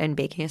art and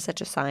baking is such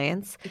a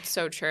science. It's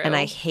so true. And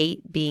I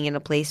hate being in a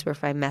place where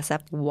if I mess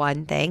up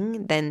one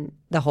thing, then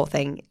the whole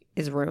thing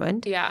is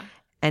ruined. Yeah.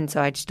 And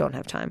so I just don't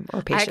have time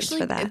or patience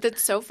for that.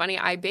 That's so funny.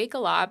 I bake a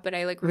lot, but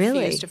I like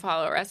refuse to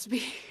follow a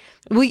recipe.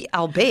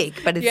 I'll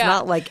bake, but it's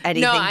not like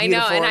anything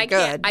beautiful or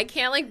good. I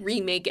can't like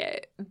remake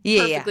it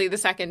perfectly the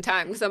second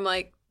time because I'm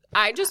like,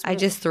 I just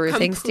threw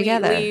things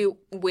together. Completely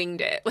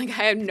winged it. Like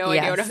I had no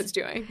idea what I was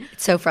doing.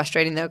 It's so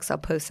frustrating though because I'll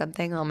post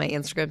something on my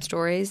Instagram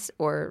stories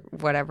or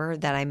whatever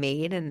that I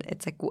made and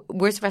it's like,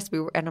 where's the recipe?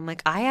 And I'm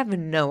like, I have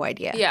no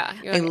idea. Yeah.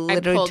 I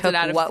literally took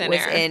what was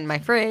in my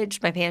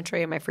fridge, my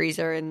pantry, and my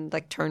freezer and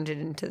like turned it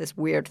into this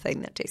weird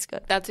thing that tastes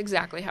good. That's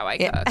exactly how I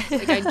cook.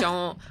 Like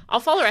I'll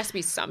follow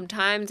recipes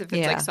sometimes if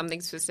it's like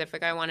something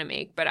specific I want to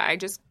make, but I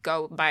just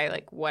go by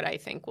like what I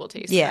think will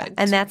taste good. Yeah,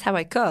 and that's how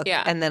I cook.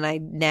 Yeah. And then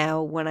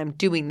when I'm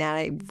doing that,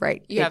 I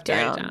write you have to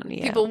down. write it down.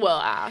 Yeah. People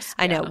will ask.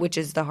 I know, which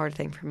is the hard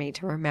thing for me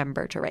to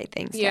remember to write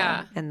things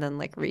down and then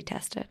like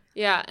retest it.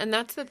 Yeah, and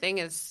that's the thing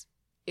is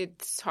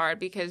it's hard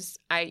because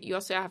you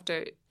also have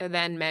to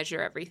then measure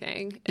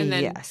everything. And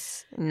then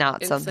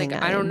not something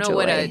like, I don't know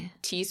what a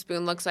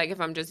teaspoon looks like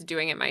if I'm just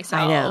doing it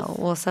myself. I know.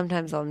 Well,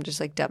 sometimes I'm just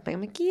like dumping.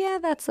 I'm like, yeah,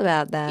 that's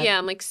about that. Yeah,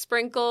 I'm like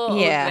sprinkle of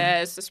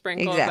this, a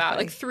sprinkle of that,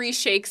 like 3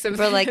 shakes of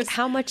this. Like,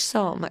 how much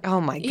salt? I'm like,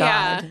 oh my God.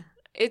 Yeah,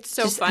 it's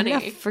so just funny.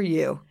 Enough for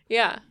you.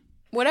 Yeah.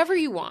 Whatever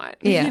you want.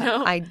 Yeah. You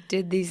know? I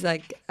did these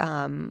like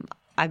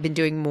I've been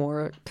doing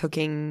more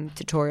cooking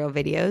tutorial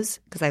videos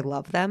because I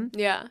love them.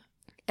 Yeah.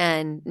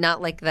 And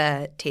not like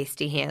the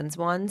Tasty Hands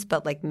ones,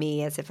 but like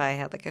me as if I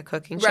had like a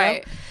cooking show.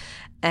 Right.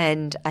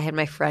 And I had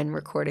my friend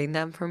recording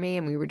them for me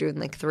and we were doing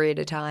like 3 at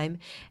a time.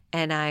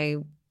 And I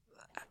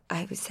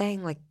was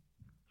saying like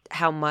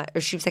how much –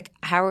 or she was like,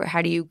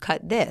 how do you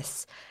cut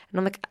this? And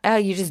I'm like, oh,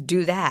 you just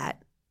do that.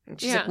 And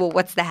she's like, well,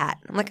 what's that?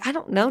 I'm like, I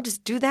don't know.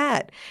 Just do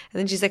that. And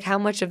then she's like, how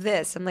much of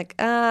this? I'm like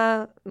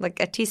a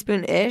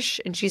teaspoon-ish.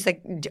 And she's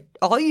like,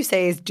 all you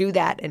say is do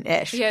that and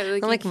ish. Yeah,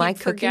 like, I'm like, my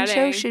cooking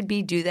show should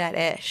be do that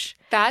ish.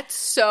 That's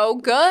so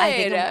good.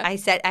 I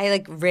said,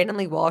 like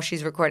randomly while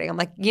she's recording, I'm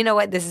like, you know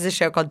what? This is a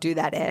show called Do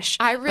That Ish.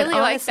 I really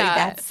like that.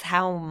 That's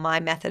how my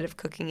method of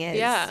cooking is.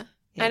 Yeah.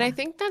 And I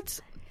think that's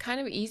kind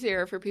of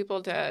easier for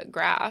people to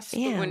grasp.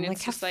 Yeah, when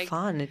it's just like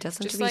fun. It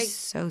doesn't have to be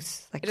so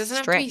like it doesn't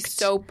strict. have to be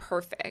so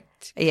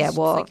perfect. Yeah,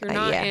 well, like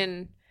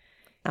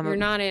you're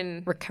not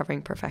in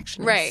recovering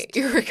perfectionist. Right,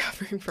 you're a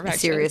recovering perfectionist.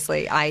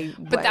 Seriously,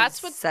 but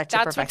that's what's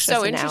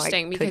so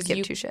interesting because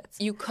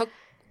you cook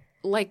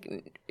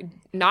like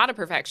not a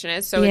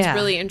perfectionist, so it's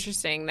really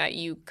interesting that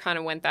you kind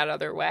of went that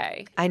other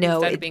way. I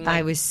know.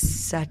 I was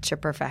such a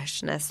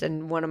perfectionist,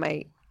 and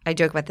I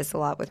joke about this a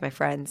lot with my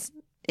friends.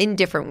 In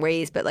different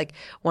ways, but like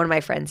one of my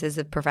friends is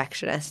a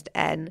perfectionist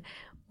and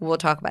we'll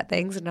talk about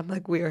things and I'm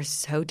like, we are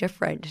so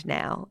different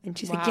now. And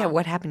she's like, yeah,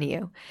 what happened to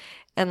you?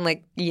 And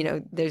like,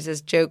 there's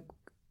this joke,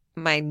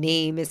 my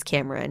name is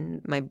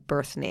Cameron, my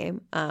birth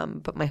name,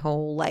 but my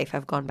whole life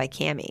I've gone by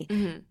Cammy.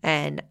 Mm-hmm.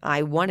 And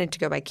I wanted to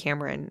go by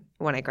Cameron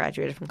when I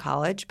graduated from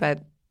college,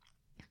 but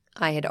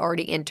I had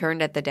already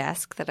interned at the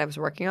desk that I was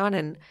working on,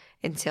 and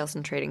in sales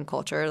and trading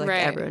culture, like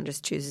everyone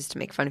just chooses to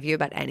make fun of you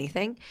about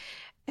anything.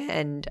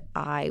 And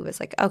I was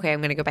like, okay, I'm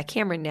going to go by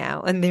Cameron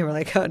now. And they were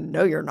like, oh,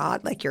 no, you're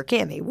not. Like, you're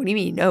Cammy. What do you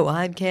mean? No,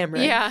 I'm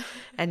Cameron. Yeah.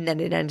 And then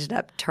it ended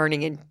up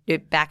turning and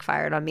it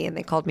backfired on me, and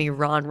they called me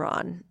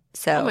Ron.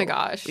 So, oh my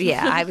gosh.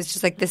 Yeah, I was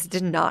just like, this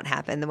did not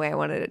happen the way I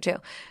wanted it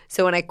to.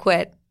 So when I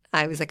quit,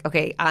 I was like,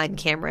 okay, I'm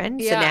Cameron.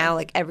 So now,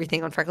 like,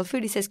 everything on Freckled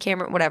Foodie says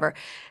Cameron, whatever.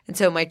 And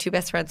so my two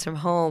best friends from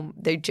home,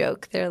 they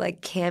joke. They're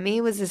like,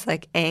 Cammy was this,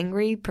 like,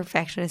 angry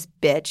perfectionist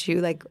bitch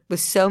who, like,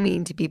 was so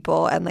mean to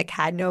people and, like,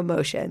 had no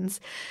emotions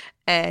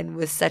and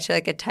was such,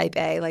 like, a type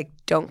A, like,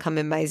 don't come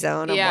in my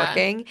zone, I'm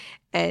working.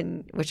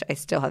 And which I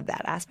still have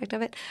that aspect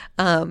of it.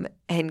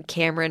 And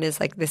Cameron is,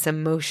 like, this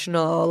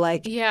emotional,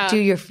 like, do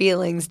your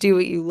feelings, do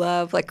what you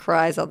love, like,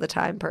 cries all the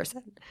time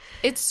person.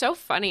 It's so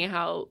funny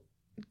how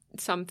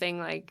something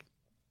like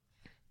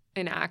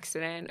an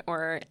accident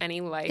or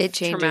any life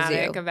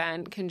traumatic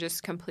event can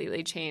just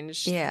completely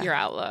change your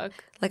outlook.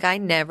 Like, I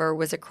never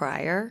was a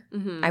crier.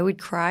 Mm-hmm. I would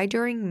cry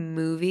during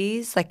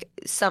movies, like,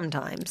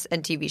 sometimes,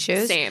 and TV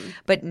shows. Same.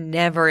 But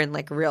never in,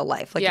 like, real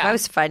life. Like, if I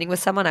was fighting with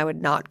someone, I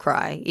would not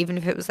cry. Even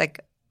if it was,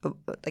 like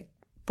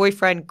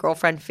boyfriend,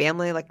 girlfriend,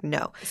 family, like,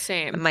 no.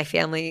 Same. My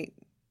family,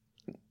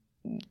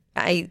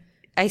 I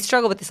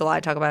struggle with this a lot. I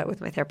talk about it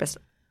with my therapist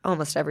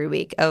almost every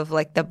week, of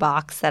like the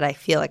box that I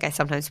feel like I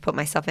sometimes put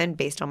myself in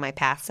based on my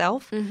past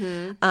self.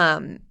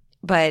 Mm-hmm.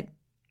 But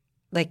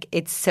like,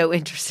 it's so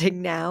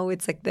interesting now.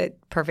 It's like the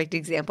perfect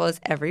example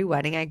is every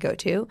wedding I go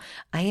to,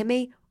 I am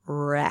a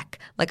wreck.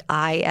 Like,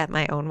 at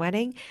my own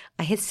wedding,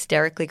 I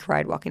hysterically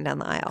cried walking down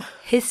the aisle.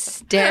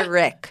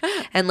 Hysteric.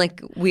 And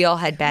like, we all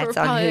had bets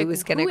on who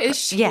was going to cry.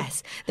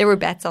 Yes. There were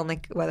bets on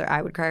like whether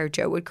I would cry or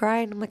Joe would cry.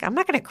 And I'm like, I'm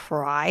not going to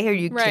cry. Are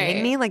you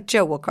kidding me? Like,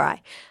 Joe will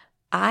cry.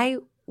 I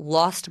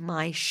lost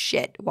my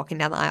shit walking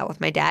down the aisle with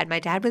my dad. My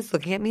dad was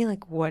looking at me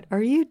like, what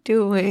are you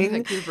doing?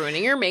 Like, you're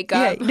ruining your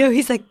makeup. Yeah, no,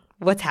 he's like,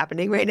 what's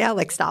happening right now?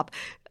 Like, stop.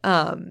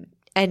 And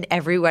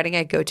every wedding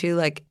I go to,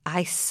 like,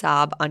 I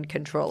sob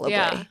uncontrollably.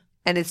 Yeah.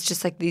 And it's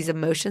just like these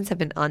emotions have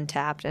been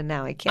untapped, and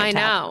now I can't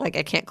tap. Like,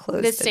 I can't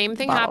close the same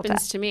thing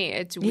happens to me.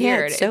 It's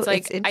weird. Yeah, it's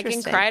like I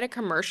can cry at a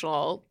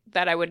commercial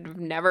that I would have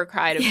never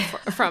cried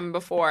from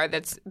before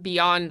that's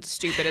beyond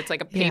stupid. It's like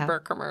a paper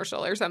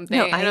commercial or something.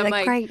 No, I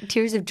like cry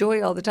tears of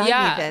joy all the time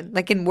even.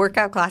 Like in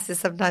workout classes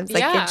sometimes,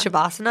 like in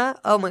Shavasana.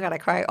 Oh my God, I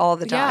cry all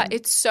the time. Yeah,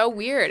 it's so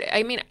weird.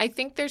 I mean, I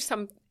think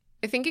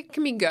it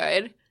can be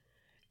good.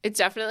 It's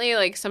definitely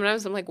like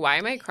sometimes I'm like, why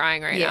am I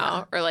crying right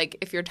now? Or like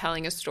if you're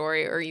telling a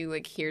story or you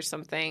like hear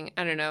something,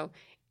 I don't know,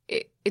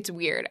 it's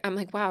weird. I'm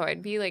like, wow,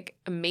 I'd be like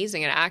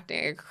amazing at acting.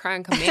 I could cry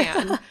on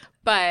command.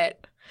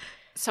 But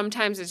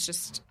sometimes it's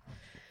just...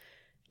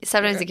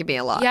 Sometimes it can be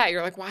a lot. Yeah,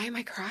 you're like, why am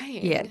I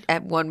crying? Yeah,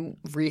 at one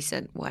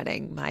recent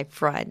wedding, my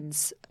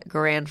friend's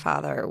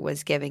grandfather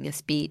was giving a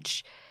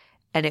speech,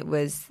 and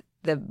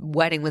the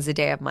wedding was the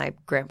day of my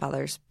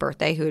grandfather's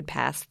birthday, who had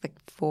passed like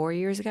 4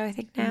 years ago, I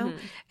think now. Mm-hmm.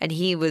 And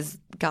he was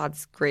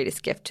God's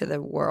greatest gift to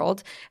the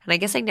world. And I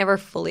guess I never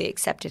fully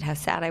accepted how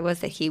sad I was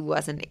that he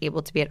wasn't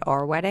able to be at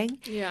our wedding.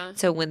 Yeah.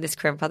 So when this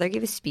grandfather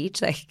gave a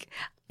speech, like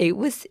it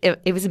was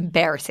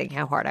embarrassing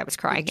how hard I was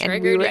crying.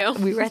 And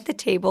we were at the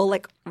table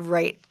like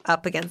right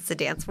up against the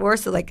dance floor.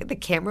 So like the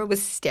camera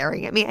was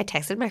staring at me. I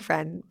texted my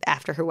friend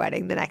after her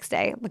wedding the next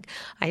day. I'm like,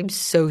 I am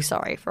so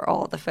sorry for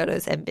all the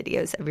photos and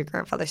videos of your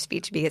grandfather's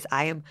speech because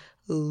I am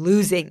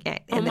losing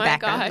it in the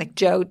background. God. Like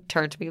Joe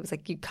turned to me and was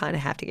like, you kind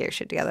of have to get your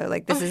shit together.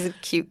 Like this isn't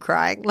cute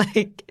crying.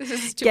 Like this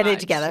is too get much. It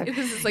together.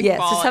 This is like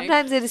bawling. So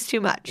sometimes it is too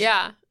much.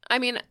 Yeah. I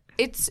mean,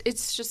 it's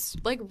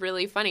just like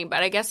really funny,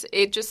 but I guess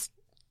it just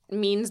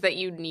means that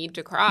you need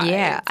to cry.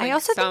 Yeah. Like I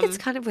also think it's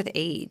kind of with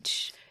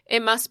age.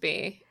 It must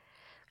be.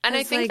 And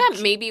I think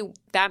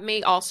that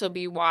may also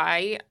be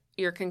why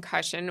your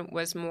concussion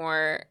was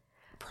more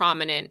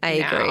prominent I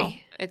now.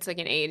 Agree. It's like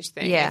an age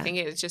thing. Yeah. I think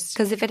it's just...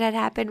 Because if it had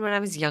happened when I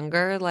was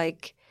younger,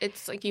 like...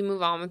 It's like you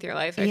move on with your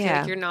life. I feel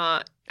like you're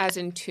not as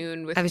in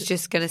tune with I was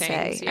just going to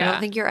say, I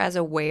don't think you're as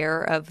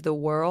aware of the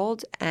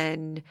world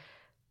and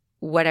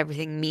what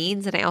everything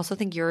means. And I also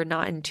think you're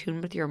not in tune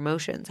with your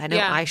emotions. I know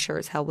I sure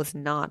as hell was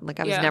not. Like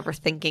I was never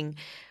thinking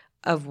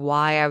of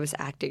why I was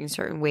acting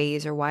certain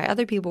ways or why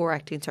other people were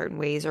acting certain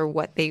ways or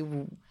what they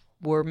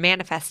were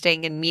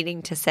manifesting and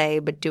meaning to say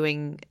but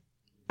doing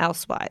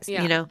elsewise,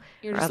 you know?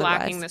 You're just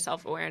lacking the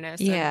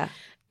self-awareness. Yeah.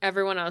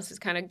 Everyone else is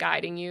kind of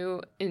guiding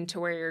you into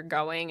where you're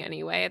going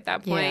anyway at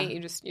that point.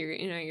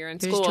 You're in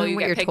school, you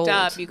get picked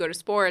up, you go to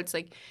sports.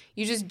 Like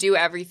you just do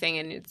everything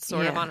and it's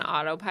sort of on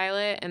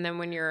autopilot. And then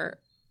when you're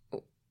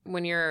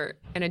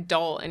an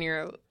adult and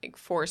you're like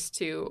forced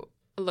to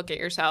look at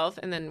yourself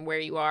and then where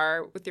you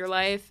are with your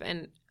life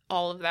and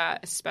all of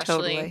that,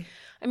 especially. Totally.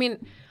 I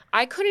mean,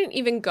 I couldn't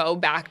even go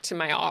back to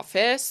my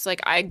office.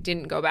 Like I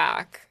didn't go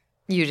back.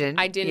 You didn't?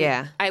 I didn't.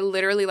 Yeah. I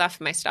literally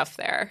left my stuff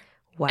there.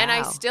 Wow. And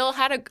I still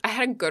had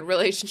a good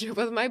relationship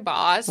with my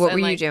boss. What were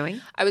you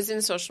doing? I was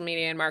in social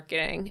media and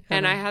marketing.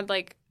 And I had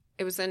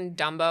it was in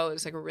Dumbo. It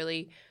was like a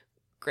really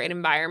great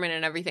environment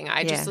and everything.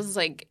 I just was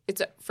like,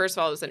 first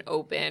of all, it was an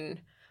open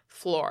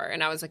floor.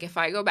 And I was like, if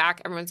I go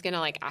back, everyone's going to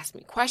like ask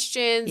me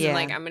questions and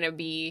like I'm going to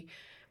be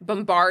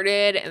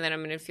bombarded, and then I'm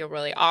going to feel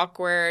really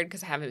awkward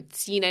because I haven't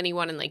seen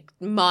anyone in like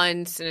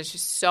months, and it's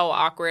just so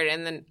awkward.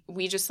 And then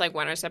we just like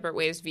went our separate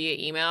ways via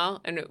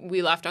email, and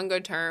we left on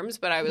good terms.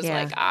 But I was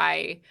like,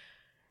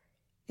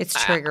 it's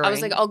triggering. I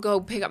was like, I'll go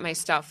pick up my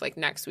stuff like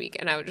next week,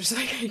 and I was just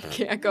like, I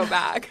can't go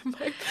back.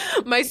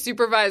 My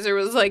supervisor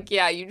was like,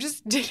 yeah, you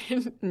just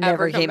didn't never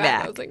ever come came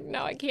back. I was like,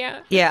 no, I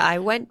can't. Yeah, I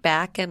went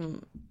back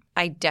and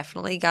I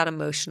definitely got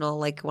emotional.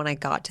 Like when I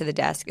got to the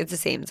desk, it's the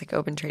same. It's like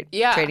open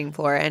trading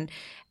floor, and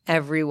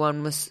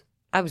everyone was.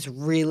 I was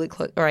really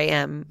close, or I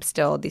am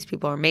still. These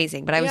people are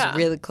amazing, but I was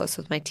really close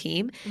with my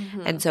team,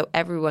 and so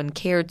everyone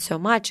cared so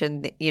much,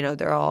 and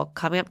they're all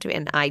coming up to me,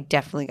 and I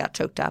definitely got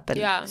choked up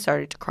and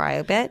started to cry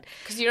a bit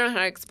because you don't know how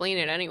to explain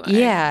it anyway.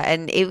 Yeah,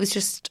 and it was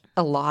just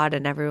a lot,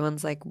 and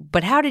everyone's like,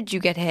 "But how did you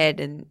get hit?"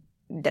 And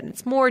then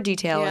it's more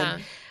detail,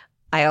 and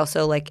I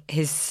also like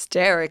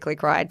hysterically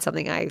cried,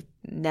 something I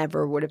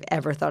never would have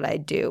ever thought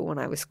I'd do when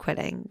I was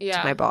quitting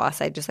to my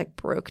boss. I just like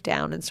broke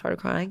down and started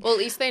crying. Well, at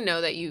least they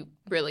know that you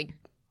really.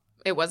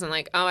 It wasn't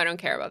like, oh, I don't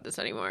care about this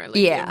anymore. Like,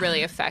 it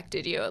really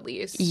affected you at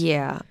least.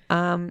 Yeah.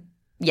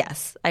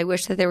 Yes. I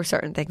wish that there were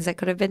certain things that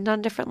could have been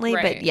done differently.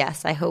 Right. But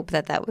yes, I hope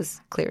that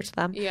was clear to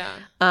them. Yeah.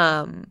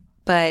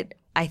 But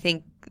I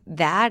think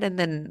that, and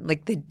then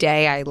like the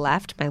day I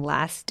left, my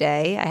last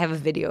day, I have a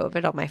video of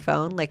it on my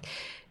phone. Like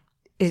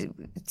it's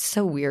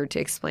so weird to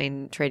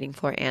explain trading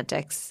floor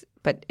antics.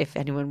 But if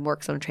anyone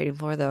works on a trading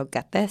floor, they'll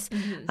get this.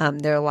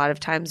 There are a lot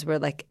of times where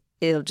like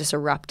it'll just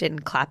erupt in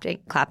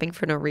clapping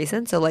for no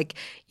reason. So like,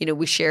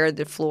 we share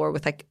the floor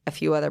with like a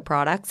few other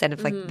products, and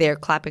if like they're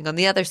clapping on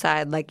the other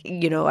side, like,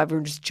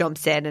 everyone just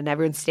jumps in and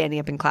everyone's standing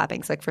up and clapping.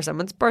 It's like for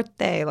someone's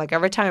birthday, like a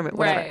retirement,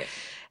 whatever. Right.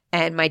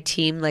 And my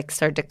team like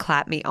started to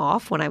clap me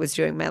off when I was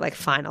doing my like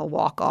final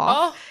walk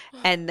off.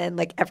 And then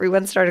like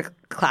everyone started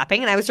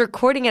clapping, and I was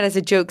recording it as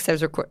a joke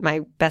because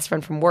my best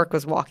friend from work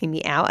was walking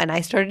me out, and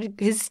I started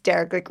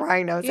hysterically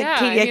crying. I was like,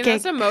 Katie,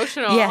 that's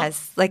emotional.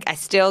 Yes. Like I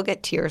still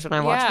get tears when I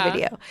watch the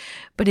video.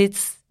 But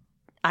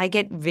I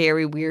get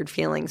very weird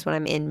feelings when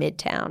I'm in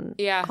Midtown.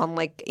 Yeah. On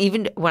like,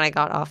 even when I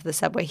got off the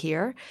subway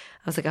here,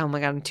 I was like, oh my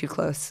God, I'm too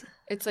close.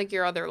 It's like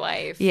your other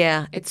life.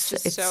 Yeah. It's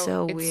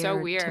so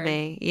weird to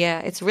me. Yeah.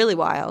 It's really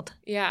wild.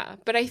 Yeah.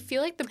 But I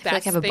feel like the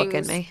best I have a book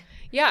in me.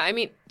 Yeah. I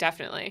mean,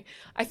 definitely.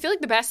 I feel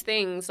like the best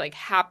things like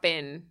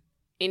happen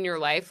in your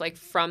life like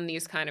from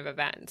these kind of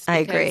events. I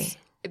agree.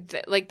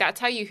 Like that's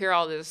how you hear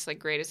all this like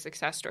greatest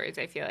success stories.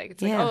 I feel like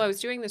it's like, I was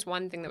doing this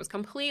one thing that was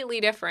completely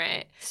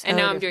different, and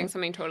now I'm doing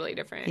something totally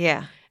different.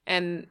 Yeah.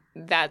 And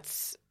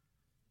that's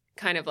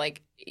kind of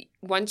like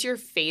once you're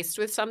faced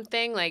with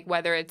something, like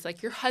whether it's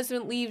like your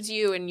husband leaves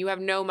you and you have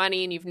no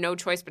money and you have no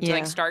choice but to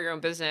like start your own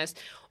business,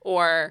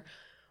 or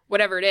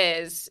whatever it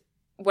is,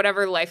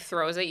 whatever life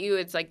throws at you,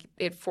 it's like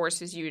it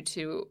forces you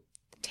to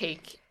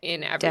take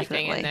in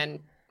everything and then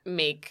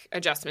make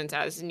adjustments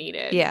as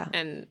needed. Yeah.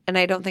 And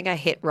I don't think I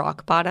hit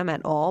rock bottom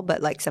at all,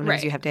 but like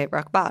sometimes you have to hit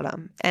rock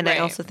bottom. And I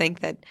also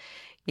think that,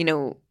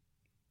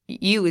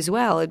 you as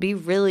well, it'd be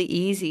really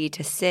easy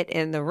to sit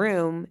in the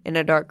room, in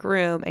a dark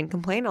room, and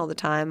complain all the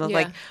time of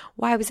like,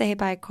 why was I hit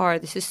by a car?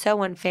 This is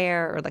so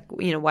unfair. Or like,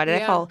 why did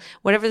I fall?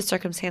 Whatever the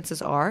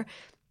circumstances are,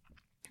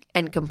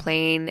 and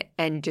complain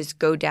and just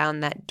go down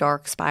that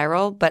dark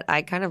spiral. But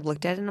I kind of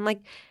looked at it and I'm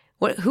like,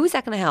 who is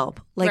that going to help?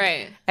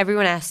 Like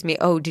everyone asked me,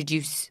 oh, did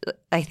you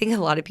 – I think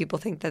a lot of people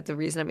think that the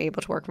reason I'm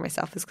able to work for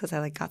myself is because I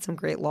like got some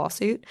great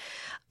lawsuit.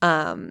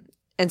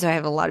 And so I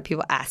have a lot of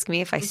people ask me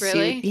if I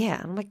sue.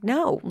 Yeah. I'm like,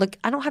 no. Like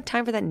I don't have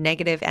time for that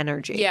negative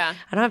energy. Yeah.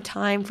 I don't have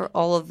time for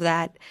all of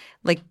that.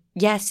 Like,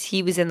 yes,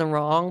 he was in the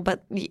wrong,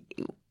 but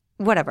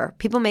whatever.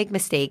 People make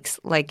mistakes.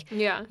 Like,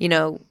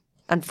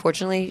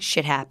 unfortunately,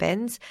 shit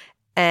happens.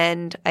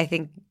 And I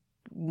think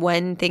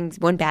when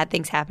bad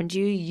things happen to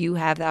you, you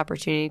have the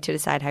opportunity to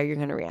decide how you're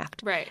going to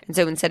react. Right. And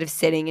so instead of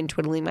sitting and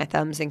twiddling my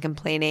thumbs and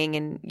complaining,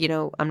 and,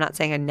 I'm not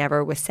saying I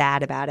never was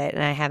sad about it,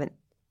 and I haven't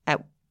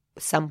at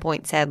some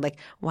point said, like,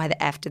 why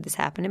the F did this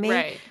happen to me?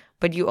 Right.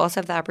 But you also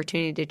have the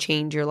opportunity to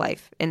change your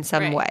life in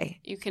some way.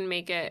 You can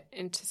make it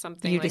into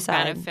something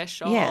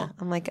beneficial. Yeah.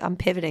 I'm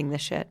pivoting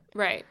this shit.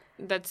 Right.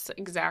 That's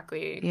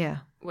exactly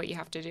what you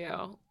have to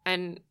do.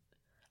 And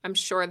I'm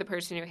sure the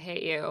person who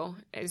hit you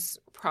is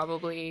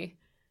probably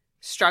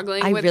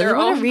struggling with their own. I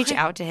really want to reach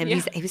out to him.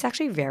 Yeah. He was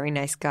actually a very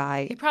nice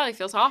guy. He probably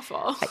feels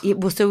awful. So it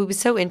was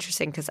so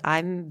interesting because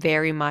I'm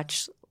very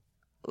much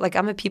like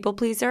I'm a people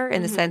pleaser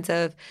in the sense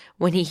of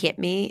when he hit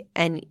me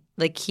and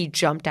like he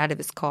jumped out of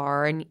his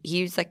car, and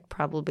he was like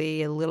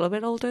probably a little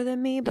bit older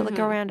than me, but like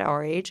around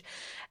our age.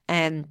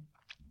 And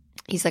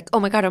he's like, oh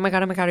my God,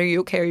 are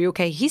you okay? Are you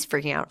okay? He's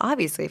freaking out.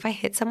 Obviously, if I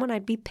hit someone,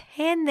 I'd be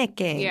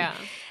panicking. Yeah.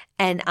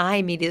 And I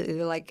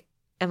immediately like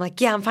I'm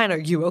like, yeah, I'm fine. Are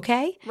you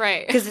okay?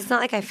 Right. Because it's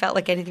not like I felt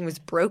like anything was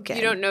broken.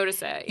 You don't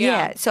notice it.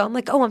 Yeah. So I'm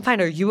like, oh, I'm fine.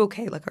 Are you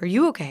okay? Like, are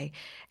you okay?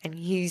 And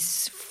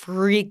he's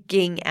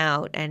freaking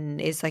out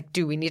and is like,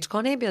 do we need to call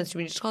an ambulance? Do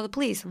we need to call the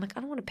police? I'm like, I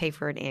don't want to pay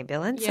for an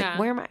ambulance. Yeah.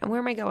 Like, where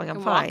am I going? I'm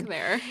walk fine.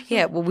 there.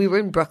 Yeah. Well, we were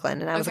in Brooklyn,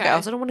 and I was like, I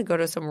also don't want to go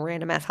to some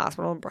random ass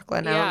hospital in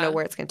Brooklyn. I don't know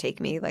where it's going to take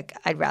me. Like,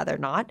 I'd rather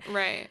not.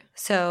 Right.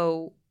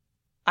 So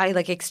I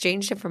like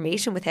exchanged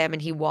information with him,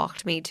 and he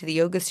walked me to the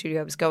yoga studio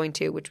I was going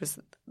to, which was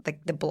like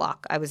the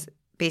block. I was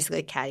basically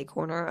a catty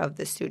corner of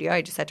the studio.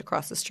 I just had to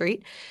cross the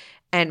street.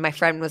 And my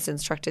friend was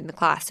instructed in the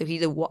class. So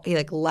he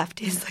like left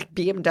his like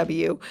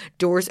BMW,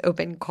 doors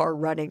open, car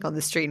running on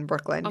the street in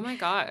Brooklyn. Oh my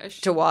gosh.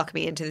 To walk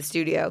me into the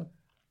studio.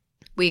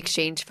 We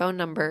exchanged phone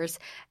numbers,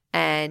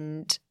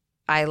 and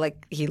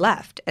he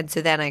left. And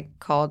so then I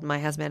called my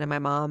husband and my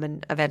mom,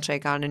 and eventually I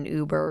got an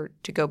Uber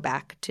to go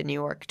back to New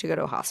York to go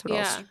to a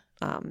hospital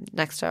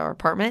next to our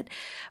apartment.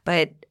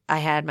 But I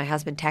had my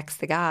husband text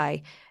the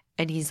guy,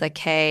 and he's like,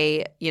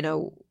 hey,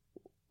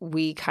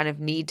 we kind of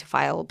need to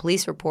file a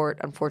police report,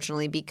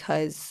 unfortunately,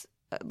 because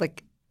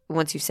like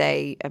once you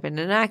say I'm in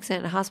an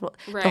accident, a hospital,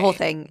 the whole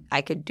thing,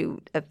 I could do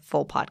a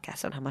full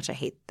podcast on how much I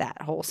hate that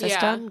whole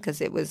system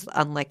because it was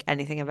unlike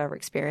anything I've ever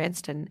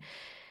experienced, and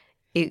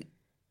it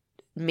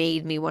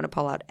made me want to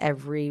pull out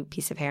every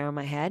piece of hair on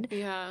my head.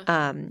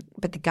 Yeah.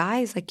 But the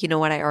guy's like, you know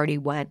what? I already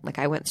went. Like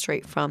I went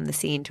straight from the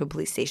scene to a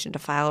police station to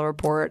file a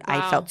report. Wow.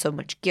 I felt so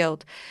much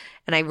guilt,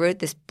 and I wrote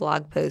this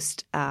blog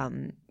post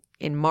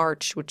in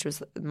March, which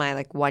was my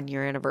like 1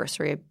 year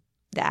anniversary of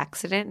the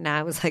accident. And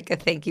I was like a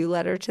thank you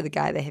letter to the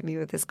guy that hit me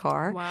with his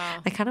car.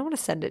 Wow. I kind of want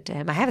to send it to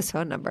him. I have his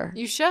phone number.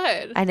 You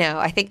should. I know.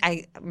 I think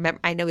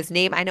I know his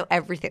name. I know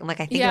everything. Like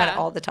I think about it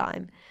all the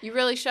time. You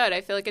really should. I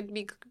feel like it'd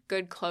be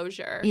good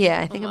closure. Yeah.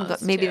 I think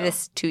maybe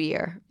this 2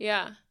 year.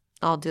 Yeah.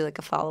 I'll do like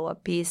a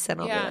follow-up piece, and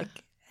I'll be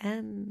like,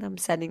 and I'm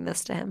sending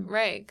this to him.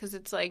 Right. Because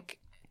it's like,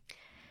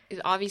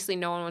 obviously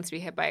no one wants to be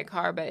hit by a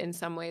car, but in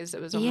some ways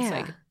it was almost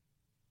like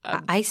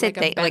I said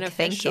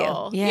thank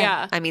you.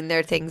 Yeah. I mean, there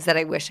are things that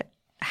I wish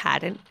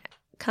hadn't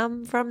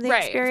come from the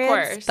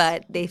experience,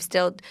 but they've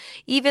still,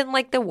 even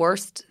like the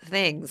worst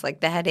things, like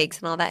the headaches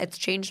and all that, it's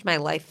changed my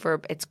life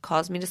it's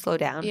caused me to slow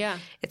down. Yeah.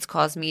 It's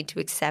caused me to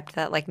accept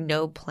that like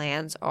no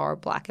plans are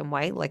black and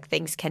white. Like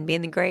things can be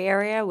in the gray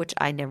area, which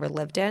I never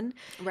lived in.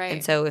 Right.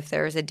 And so if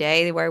there's a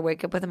day where I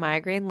wake up with a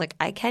migraine, like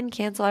I can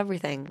cancel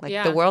everything.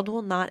 Like the world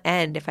will not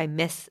end if I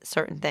miss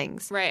certain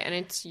things. Right. And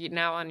it's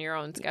now on your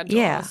own schedule.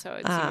 Yeah. So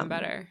it's even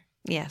better.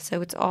 Yeah.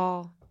 So it's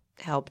all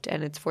helped,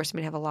 and it's forced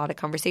me to have a lot of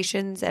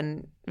conversations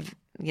and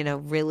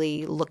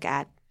really look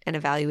at and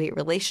evaluate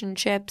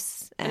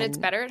relationships. And it's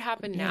better it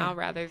happened now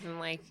rather than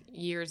like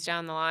years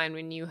down the line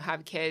when you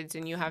have kids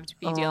and you have to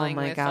be dealing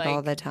with God, like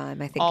all the time.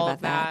 I think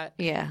about that.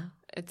 Yeah.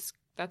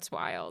 That's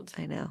wild.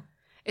 I know.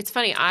 It's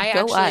funny. I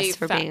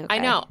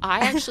know.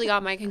 I actually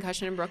got my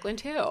concussion in Brooklyn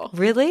too.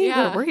 Really?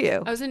 Yeah. Where were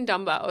you? I was in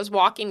Dumbo. I was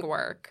walking to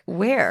work.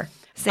 Where?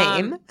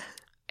 Same.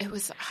 It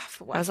was.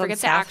 I forget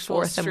the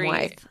actual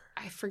street.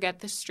 I forget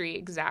the street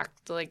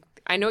exact. Like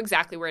I know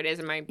exactly where it is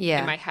in my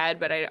head,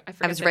 but I forget.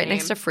 I was right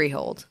next to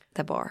Freehold,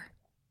 the bar.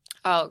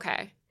 Oh,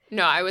 okay.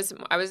 No, I was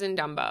in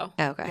Dumbo.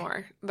 Okay.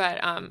 More, but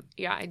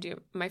I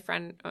do. My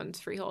friend owns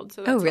Freehold,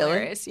 so that's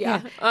hilarious.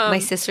 Yeah. My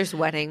sister's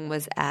wedding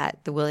was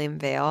at the William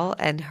Vale,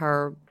 and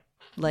her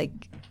like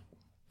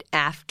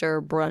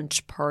after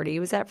brunch party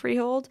was at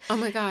Freehold. Oh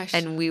my gosh.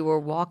 And we were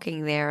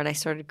walking there, and I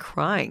started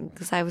crying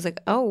because I was like,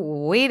 oh,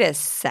 wait a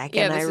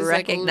second. I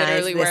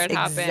recognize this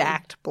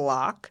exact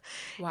block.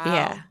 Wow.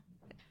 Yeah.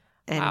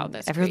 And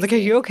that's everyone's crazy. like,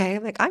 are you okay?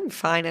 I'm like, I'm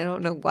fine. I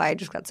don't know why I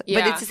just got so.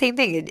 But it's the same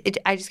thing.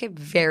 I just get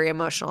very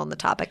emotional on the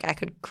topic. I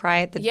could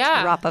cry at the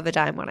drop of a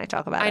dime when I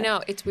talk about it. I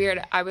know. It's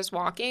weird. I was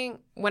walking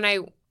when I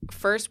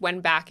first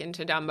went back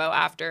into Dumbo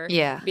after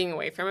being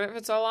away from it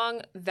for so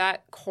long.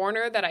 That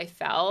corner that I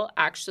fell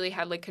actually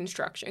had like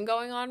construction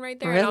going on right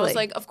there. Really? And I was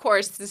like, of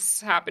course this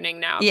is happening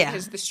now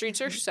because the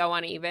streets are Mm-hmm. so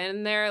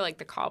uneven there, like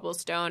the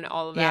cobblestone,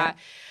 all of that.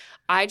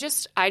 I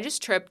just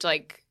tripped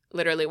like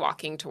literally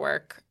walking to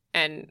work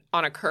and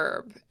on a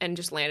curb and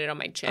just landed on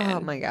my chin. Oh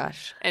my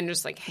gosh. And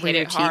just like hit Were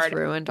your it hard. teeth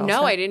ruined also?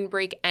 No, I didn't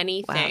break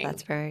anything. Wow,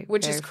 that's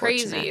which very is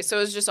crazy. fortunate. So it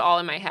was just all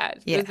in my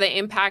head. Yeah. The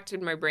impact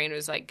in my brain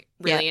was like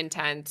really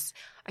intense.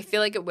 I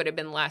feel like it would have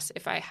been less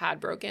if I had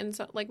broken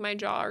like my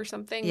jaw or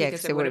something. Yeah,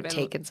 because it would have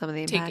taken some of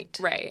the impact.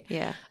 Right.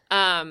 Yeah.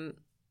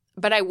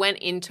 But I went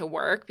into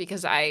work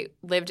because I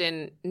lived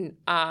in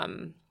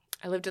Nolita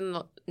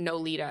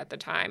at the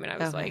time, and I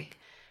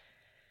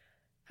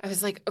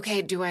was like,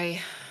 okay, do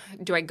I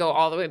go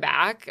all the way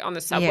back on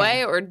the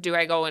subway or do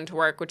I go into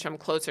work, which I'm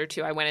closer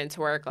to? I went into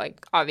work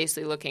like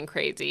obviously looking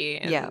crazy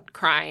and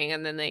crying,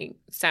 and then they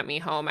sent me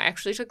home. I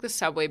actually took the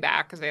subway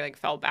back because I like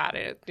felt bad.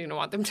 I didn't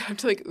want them to have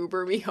to like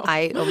Uber me home.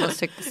 I almost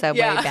took the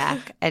subway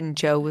back, and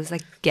Joe was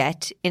like,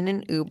 "Get in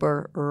an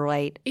Uber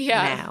right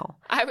now."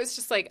 I was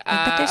just like,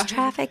 but there's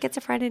traffic. It's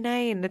a Friday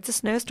night and it's a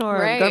snowstorm.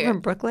 Right. Go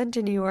from Brooklyn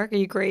to New York. Are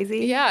you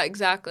crazy? Yeah,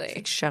 exactly.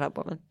 Like, shut up,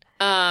 woman.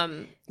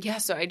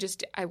 So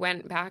I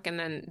went back, and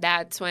then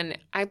that's when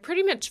I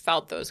pretty much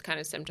felt those kind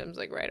of symptoms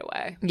like right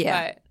away.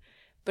 Yeah.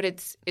 But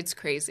it's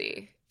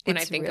crazy when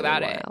I think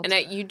about it.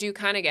 And you do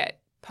kind of get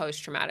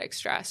post-traumatic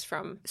stress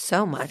from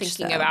so much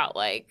thinking about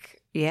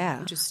like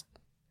yeah, just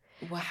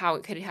how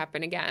it could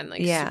happen again,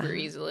 like super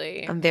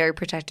easily. I'm very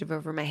protective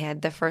over my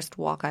head. The first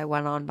walk I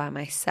went on by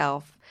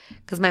myself,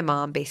 because my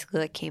mom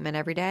basically like came in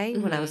every day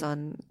when I was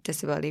on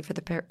disability for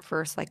the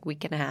first like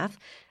week and a half,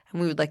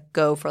 and we would like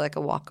go for like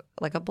a walk,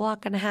 like a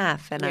block and a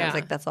half, and I was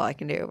like, that's all I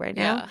can do right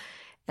now. Yeah.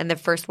 And the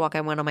first walk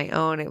I went on my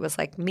own, it was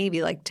like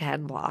maybe like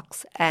 10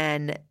 blocks,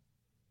 and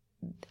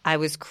I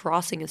was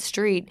crossing a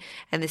street,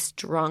 and this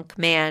drunk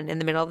man in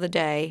the middle of the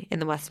day in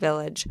the West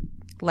Village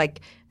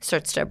like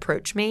starts to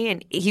approach me,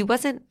 and he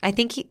wasn't – I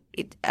think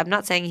I'm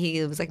not saying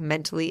he was like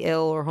mentally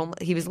ill or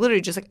homeless. He was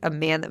literally just like a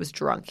man that was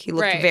drunk. He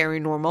looked very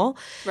normal.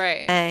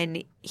 Right.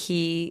 And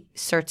he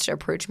starts to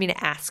approach me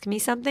to ask me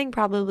something,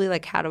 probably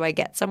like how do I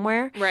get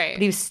somewhere. Right.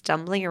 But he was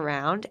stumbling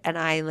around, and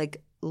I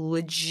like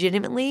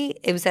legitimately,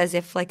 it was as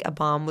if like a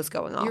bomb was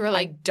going off. You were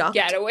like, I ducked,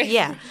 get away.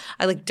 Yeah.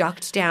 I like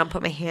ducked down,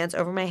 put my hands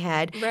over my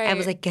head, and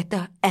was like, get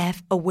the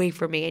F away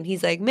from me. And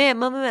he's like,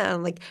 man.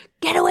 I'm like,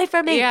 get away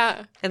from me.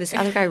 Yeah. And this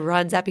other guy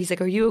runs up. He's like,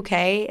 are you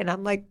okay? And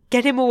I'm like,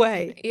 get him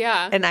away.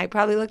 Yeah. And I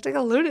probably looked like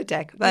a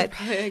lunatic. But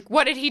like,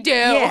 what did he do?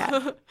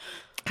 Yeah.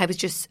 I was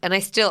just, and I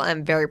still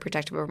am very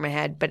protective over my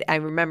head. But I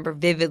remember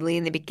vividly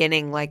in the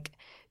beginning, like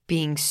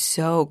being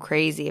so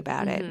crazy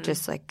about it.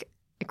 Just like,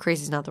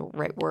 crazy is not the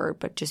right word,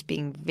 but just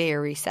being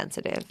very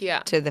sensitive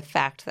to the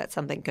fact that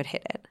something could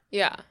hit it.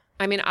 Yeah.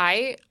 I mean,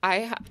 I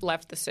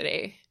left the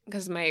city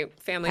because my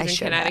family's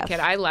in Connecticut.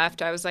 I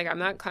left. I was like, I'm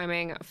not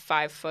climbing a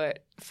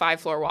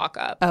 5-floor walk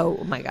up. Oh,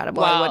 my God.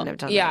 Well, I wouldn't have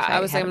done that. Yeah. I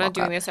was like, I'm not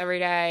doing this every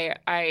day.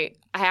 I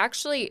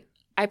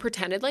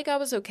pretended like I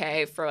was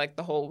okay for like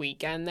the whole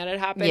weekend that it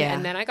happened. Yeah.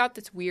 And then I got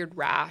this weird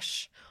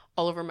rash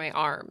all over my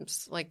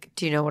arms. Like,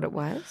 do you know what it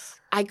was?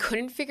 I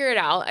couldn't figure it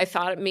out. I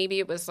thought maybe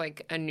it was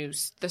like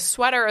the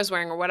sweater I was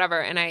wearing or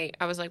whatever. And I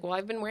was like, well,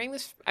 I've been wearing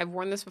this. I've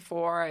worn this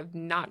before. I've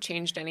not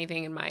changed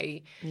anything in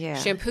my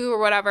shampoo or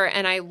whatever.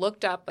 And I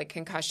looked up like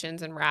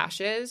concussions and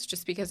rashes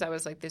just because I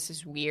was like, this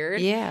is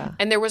weird. Yeah.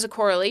 And there was a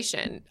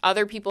correlation.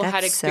 Other people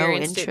had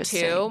experienced it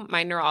too.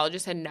 My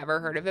neurologist had never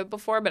heard of it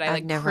before, but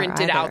I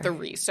printed out the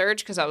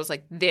research because I was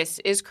like, this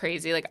is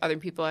crazy. Like other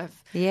people have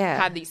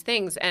had these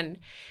things. And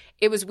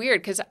it was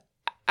weird because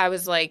I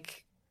was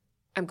like,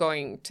 I'm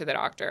going to the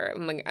doctor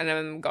and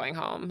I'm going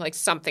home. Like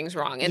something's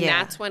wrong. And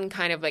that's when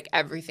kind of like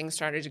everything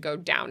started to go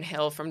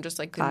downhill from just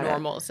like the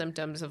normal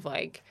symptoms of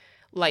like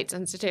light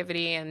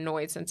sensitivity and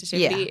noise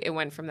sensitivity. It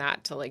went from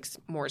that to like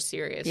more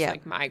serious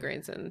like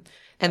migraines. And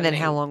then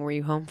how long were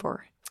you home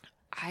for?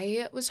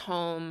 I was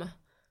home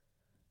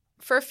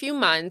for a few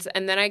months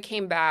and then I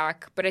came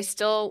back, but I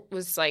still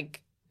was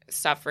like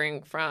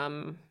suffering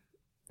from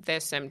the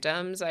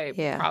symptoms. I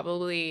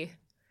probably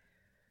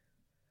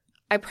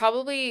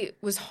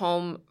was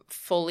home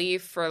fully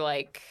for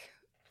like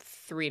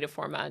 3 to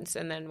 4 months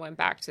and then went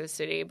back to the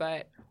city,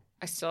 but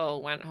I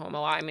still went home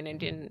a lot. I mean, I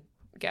didn't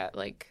get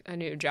like a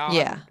new job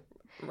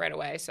right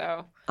away.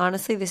 So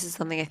honestly, this is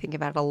something I think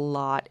about a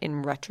lot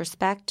in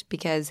retrospect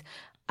because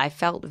I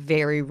felt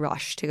very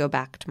rushed to go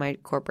back to my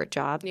corporate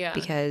job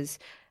because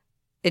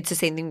it's the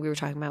same thing we were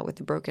talking about with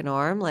the broken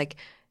arm. Like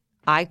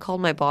I called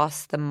my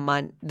boss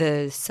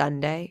the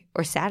Sunday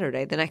or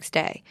Saturday, the next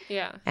day.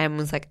 Yeah. And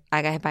was like,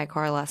 I got hit by a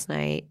car last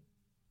night.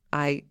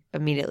 I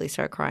immediately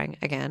started crying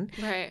again.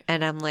 Right.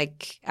 And I'm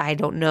like, I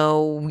don't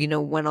know,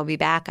 when I'll be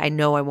back. I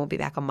know I won't be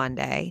back on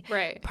Monday.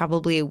 Right.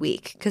 Probably a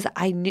week. Because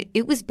I knew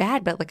it was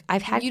bad, but like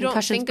I've had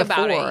concussions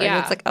before. About it, and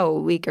it's like, a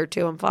week or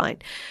two, I'm fine.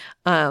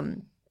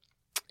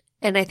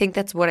 And I think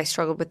that's what I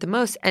struggled with the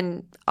most.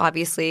 And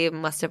obviously it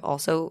must have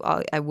also,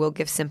 I will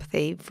give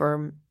sympathy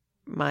for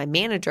my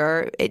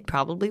manager. It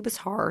probably was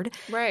hard.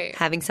 Right.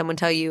 Having someone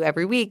tell you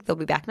every week they'll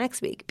be back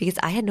next week because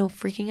I had no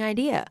freaking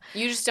idea.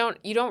 You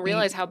don't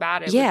realize how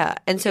bad it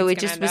and so it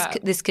just was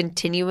this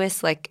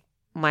continuous like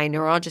my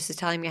neurologist is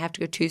telling me I have to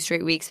go 2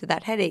 straight weeks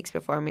without headaches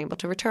before I'm able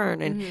to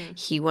return. And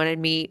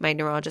my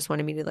neurologist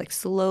wanted me to like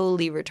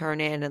slowly return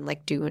in and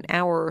like do an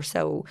hour or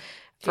so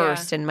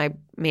first. And my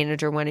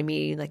manager wanted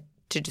me like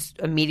to just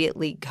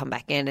immediately come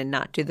back in and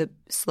not do the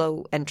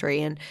slow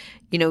entry. And,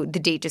 the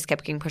date just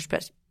kept getting pushed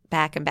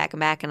back and back and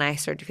back. And I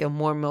started to feel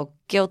more and more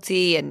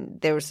guilty. And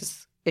there was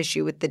this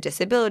issue with the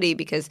disability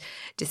because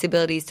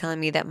disability is telling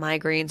me that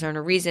migraines aren't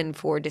a reason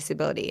for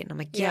disability. And I'm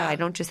like, I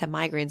don't just have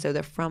migraines, though.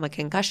 They're from a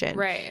concussion.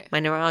 Right.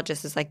 My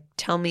neurologist is like,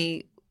 tell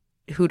me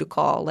who to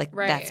call. Like,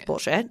 that's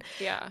bullshit.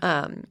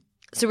 Yeah.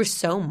 So there was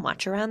so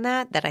much around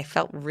that I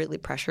felt really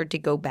pressured to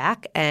go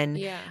back. And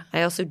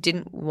I also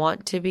didn't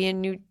want to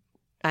be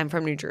I'm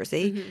from New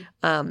Jersey.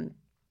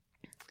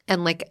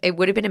 And like it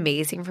would have been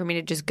amazing for me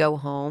to just go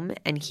home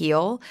and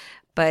heal.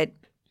 But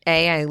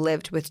I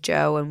lived with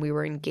Joe and we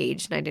were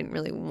engaged and I didn't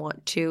really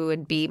want to.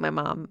 And B, my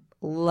mom,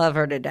 love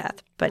her to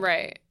death. But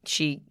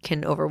she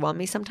can overwhelm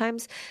me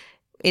sometimes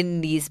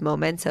in these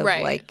moments of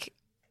like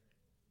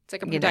 – it's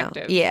like a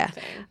protective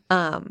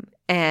thing.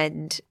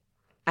 And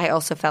I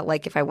also felt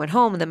like if I went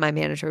home, then my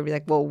manager would be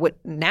like, well, when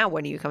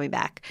are you coming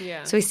back?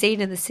 Yeah. So I stayed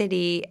in the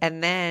city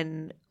and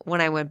then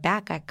when I went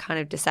back, I kind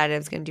of decided I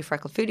was going to do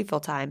Freckled Foodie full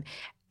time.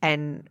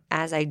 And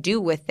as I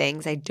do with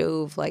things, I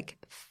dove like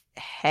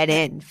head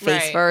in,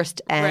 face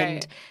first,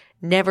 and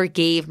never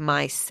gave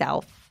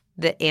myself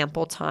the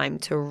ample time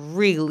to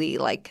really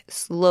like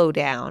slow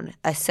down,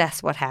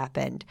 assess what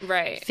happened,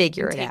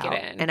 figure it out.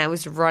 And I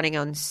was running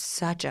on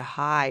such a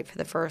high for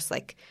the first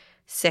like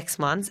 6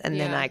 months, and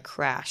then I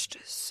crashed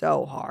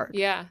so hard.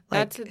 Yeah,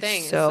 that's the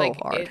thing. So it's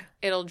like hard.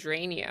 It'll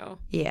drain you.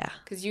 Yeah.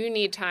 Because you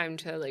need time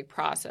to like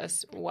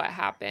process what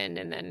happened,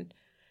 and then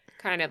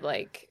kind of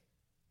like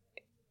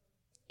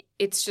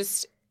it's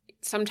just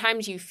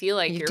sometimes you feel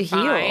like you're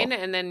fine,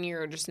 and then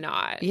you're just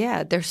not.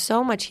 Yeah, there's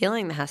so much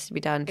healing that has to be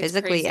done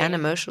physically and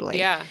emotionally.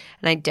 Yeah.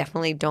 And I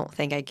definitely don't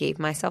think I gave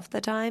myself the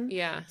time.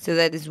 Yeah. So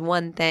that is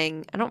one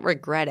thing. I don't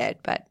regret it,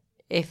 but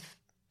if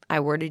I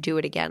were to do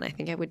it again, I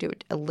think I would do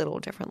it a little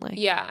differently.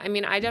 Yeah. I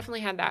mean, I definitely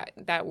had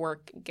that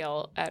work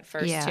guilt at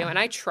first too. And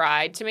I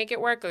tried to make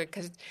it work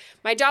because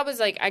my job was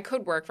like I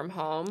could work from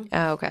home.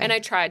 Oh, okay. And I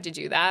tried to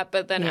do that.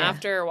 But then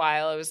after a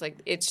while, it was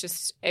like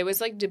it was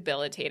like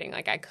debilitating.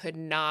 Like I could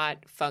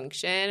not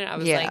function. I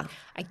was like,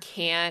 I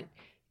can't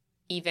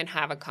even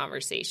have a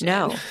conversation.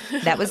 No.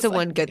 That was the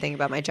one good thing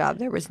about my job.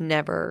 There was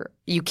never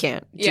 – you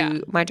can't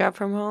do my job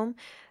from home.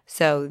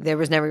 So there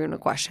was never even a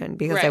question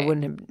because I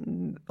wouldn't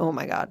have – oh,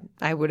 my God.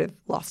 I would have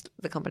lost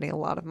the company a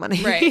lot of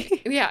money.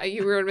 Right. Yeah.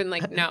 You would have been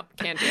like, no,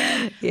 can't do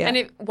it. Yeah.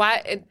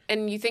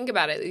 And you think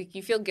about it. Like,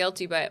 you feel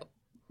guilty, but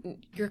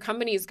your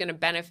company is going to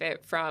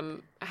benefit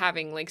from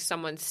having like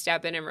someone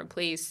step in and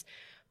replace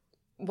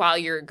while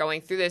you're going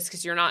through this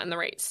because you're not in the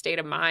right state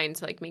of mind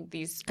to like make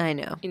these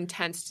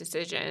intense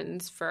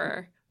decisions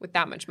with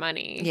that much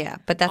money. Yeah.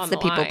 But that's the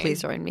people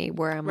pleaser in me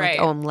where I'm like,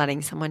 oh, I'm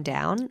letting someone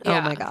down. Yeah.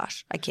 Oh, my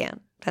gosh. I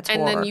can't. That's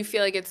horror. And then you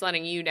feel like it's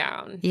letting you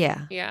down.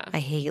 Yeah. Yeah. I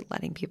hate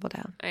letting people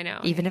down. I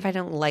know. Even if I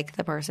don't like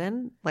the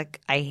person,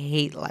 like I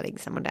hate letting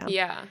someone down.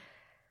 Yeah.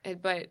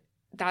 But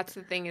that's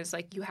the thing is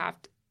like you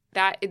have to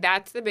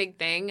that's the big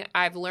thing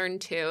I've learned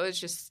too is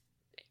just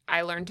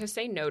I learned to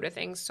say no to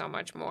things so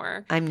much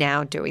more. I'm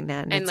now doing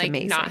that and it's like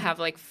amazing. Not have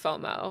like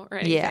FOMO or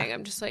anything. Yeah.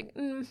 I'm just like,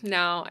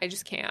 no, I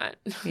just can't.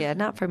 Yeah,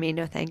 not for me.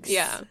 No thanks.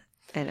 Yeah.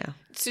 I know.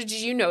 So did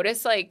you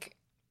notice like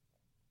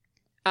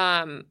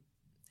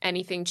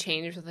anything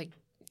change with like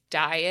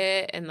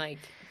diet and like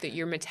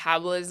your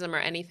metabolism or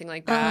anything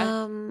like that?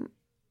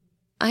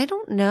 I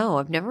don't know.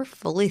 I've never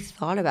fully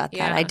thought about that.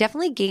 Yeah. I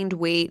definitely gained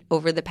weight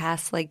over the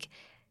past like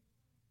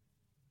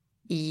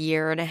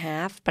year and a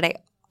half,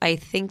 but I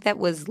think that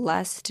was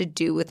less to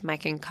do with my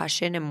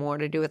concussion and more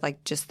to do with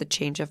like just the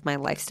change of my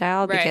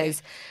lifestyle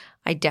because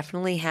I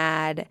definitely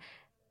had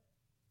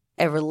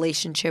a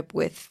relationship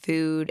with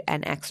food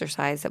and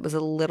exercise that was a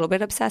little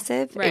bit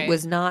obsessive. It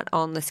was not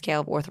on the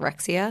scale of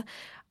orthorexia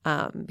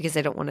because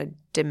I don't want to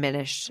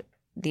diminish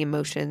the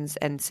emotions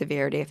and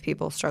severity of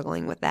people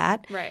struggling with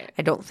that. Right.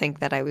 I don't think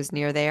that I was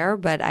near there,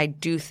 but I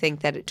do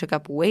think that it took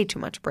up way too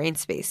much brain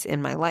space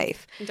in my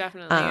life.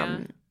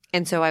 Definitely,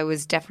 And so I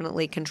was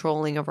definitely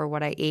controlling over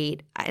what I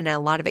ate. And a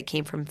lot of it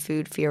came from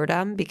food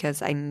feardom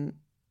because I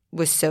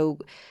was so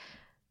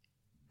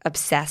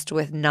obsessed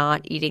with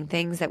not eating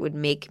things that would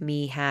make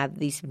me have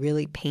these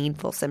really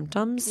painful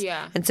symptoms.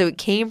 Yeah. And so it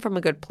came from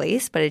a good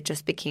place, but it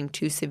just became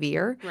too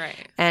severe.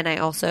 Right. And I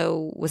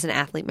also was an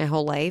athlete my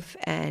whole life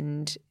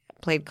and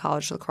played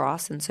college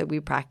lacrosse. And so we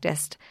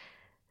practiced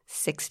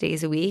 6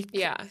 days a week.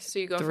 Yeah. So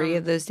you go 3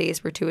 of those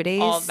days were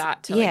 2-a-days. All of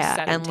that to like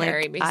sedentary, and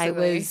like basically. I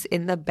was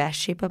in the best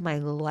shape of my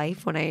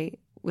life when I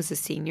was a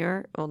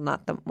senior. Well,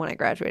 not when I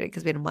graduated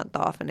because we had a month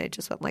off and it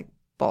just went like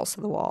balls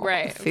to the wall.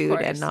 Right.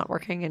 Food and not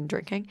working and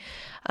drinking.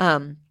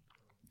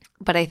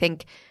 But I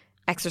think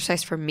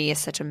exercise for me is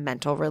such a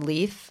mental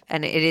relief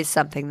and it is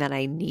something that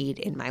I need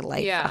in my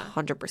life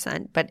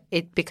 100%. But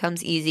it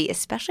becomes easy,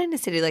 especially in a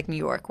city like New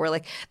York where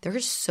like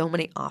there's so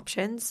many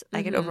options.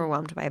 I get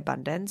overwhelmed by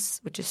abundance,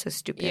 which is so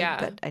stupid,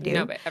 but I do.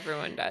 No, but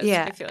everyone does.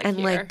 Yeah. I feel like and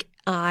here.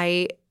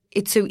 like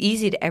it's so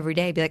easy to every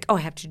day be like, oh,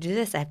 I have to do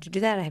this, I have to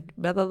do that, I have to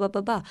blah, blah, blah,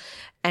 blah, blah.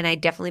 And I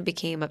definitely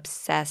became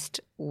obsessed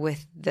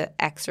with the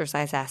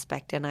exercise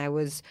aspect. And I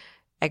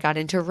got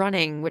into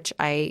running, which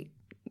I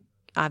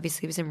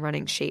obviously was in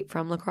running shape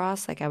from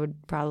lacrosse. Like I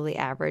would probably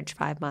average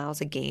 5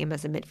 miles a game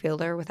as a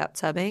midfielder without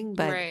subbing.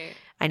 But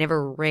I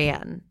never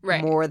ran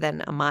more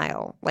than a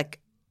mile, like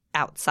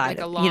outside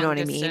like of, you know what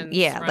I mean?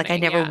 Yeah. Running, like I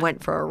never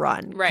went for a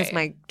run because Right.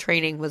 my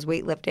training was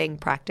weightlifting,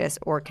 practice,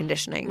 or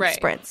conditioning, Right.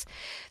 sprints.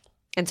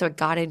 And so I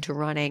got into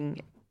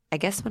running, I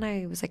guess when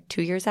I was like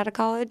 2 years out of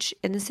college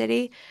in the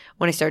city,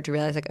 when I started to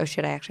realize like, oh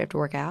shit, I actually have to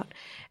work out.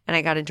 And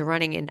I got into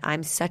running and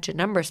I'm such a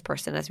numbers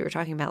person, as we were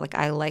talking about. Like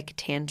I like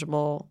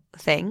tangible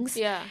things.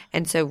 Yeah.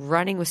 And so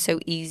running was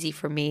so easy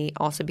for me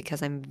also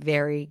because I'm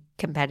very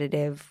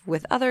competitive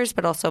with others,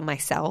 but also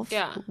myself.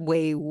 Yeah.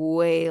 Way,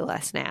 way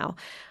less now.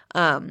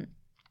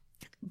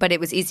 But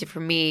it was easy for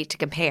me to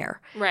compare.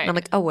 Right. And I'm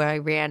like, oh, well, I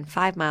ran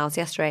 5 miles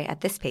yesterday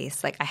at this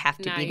pace. Like I have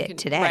to beat it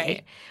today.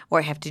 Right. Or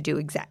I have to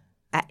do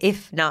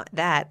if not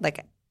that,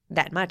 like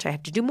that much, I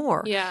have to do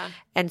more. Yeah.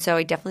 And so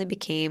I definitely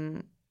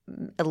became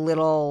a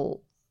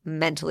little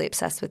mentally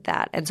obsessed with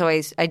that. And so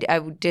I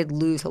did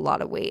lose a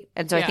lot of weight.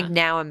 And so I think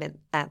now I'm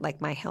at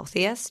like my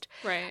healthiest.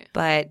 Right.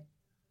 But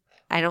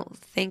I don't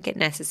think it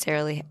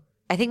necessarily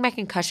 – I think my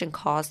concussion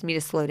caused me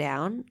to slow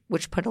down,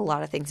 which put a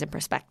lot of things in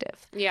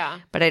perspective. Yeah.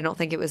 But I don't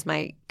think it was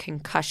my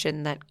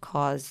concussion that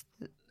caused –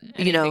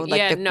 anything.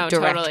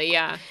 Totally,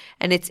 yeah.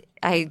 And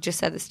I just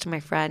said this to my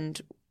friend.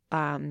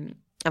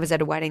 I was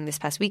at a wedding this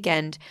past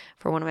weekend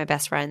for one of my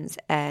best friends,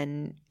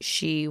 and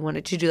she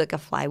wanted to do like a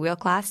flywheel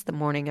class the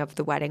morning of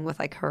the wedding with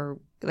like her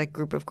like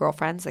group of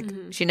girlfriends. Like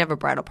she didn't have a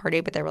bridal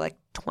party, but there were like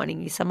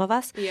 20 some of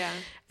us. Yeah.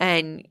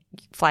 And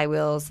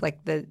flywheels, like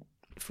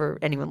for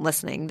anyone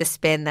listening, the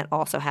spin that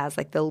also has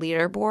like the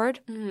leaderboard.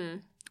 Mm-hmm.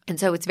 And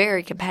so it's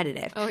very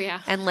competitive. Oh,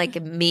 yeah. And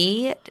like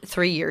me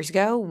 3 years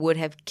ago would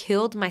have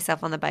killed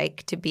myself on the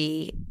bike to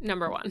be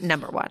number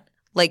one.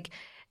 Like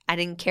I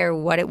didn't care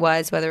what it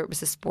was, whether it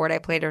was a sport I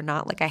played or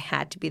not. Like I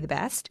had to be the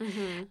best.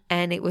 Mm-hmm.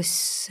 And it was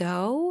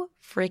so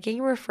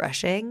freaking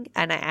refreshing.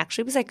 And I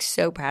actually was like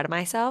so proud of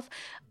myself.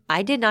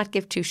 I did not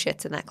give two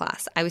shits in that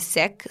class. I was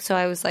sick. So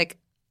I was like,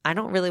 I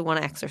don't really want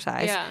to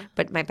exercise. Yeah.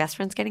 But my best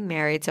friend's getting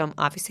married. So I'm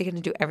obviously going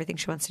to do everything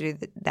she wants to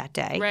do that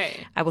day.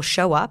 Right. I will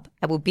show up.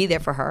 I will be there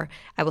for her.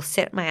 I will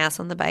sit my ass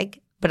on the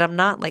bike. But I'm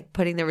not like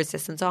putting the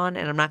resistance on,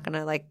 and I'm not going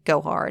to like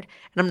go hard,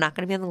 and I'm not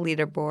going to be on the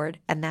leaderboard,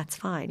 and that's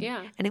fine.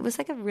 Yeah. And it was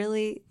like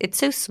it's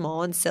so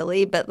small and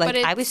silly, but like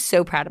I was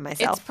so proud of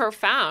myself. It's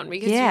profound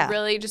because you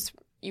really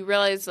you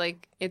realize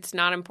like it's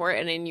not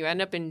important, and you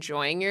end up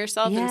enjoying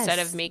yourself instead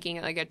of making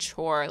it like a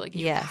chore. Like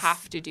you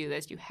have to do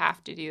this, you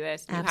have to do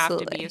this, you have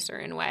to be a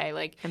certain way.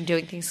 Like I'm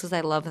doing things because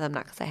I love them,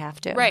 not because I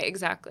have to. Right,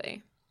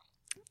 exactly.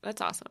 That's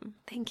awesome.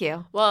 Thank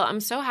you. Well, I'm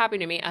so happy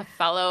to meet a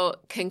fellow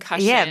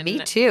concussion me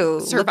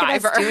too.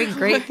 survivor. Look at us doing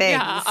great things.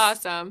 Yeah,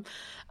 awesome.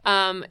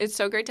 It's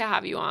so great to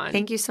have you on.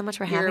 Thank you so much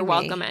for having me. You're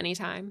welcome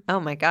anytime. Oh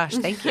my gosh,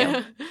 thank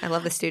you. I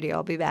love the studio.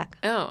 I'll be back.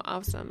 Oh,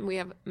 awesome. We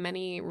have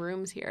many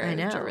rooms here, I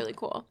know. which are really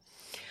cool.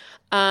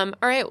 All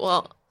right,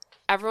 well,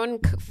 everyone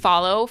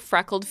follow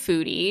Freckled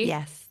Foodie.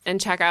 Yes. And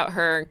check out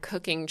her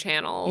cooking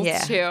channels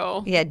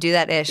too. Yeah, do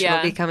that ish.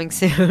 It'll be coming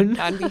soon.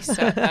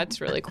 That's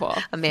really cool.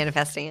 I'm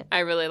manifesting it. I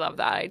really love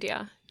that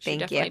idea.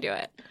 Thank you. Definitely do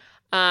it.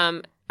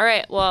 All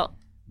right. Well,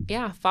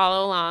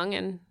 follow along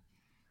and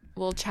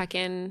we'll check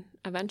in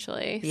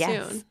eventually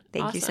soon.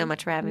 Thank you so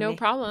much for having me. No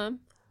problem.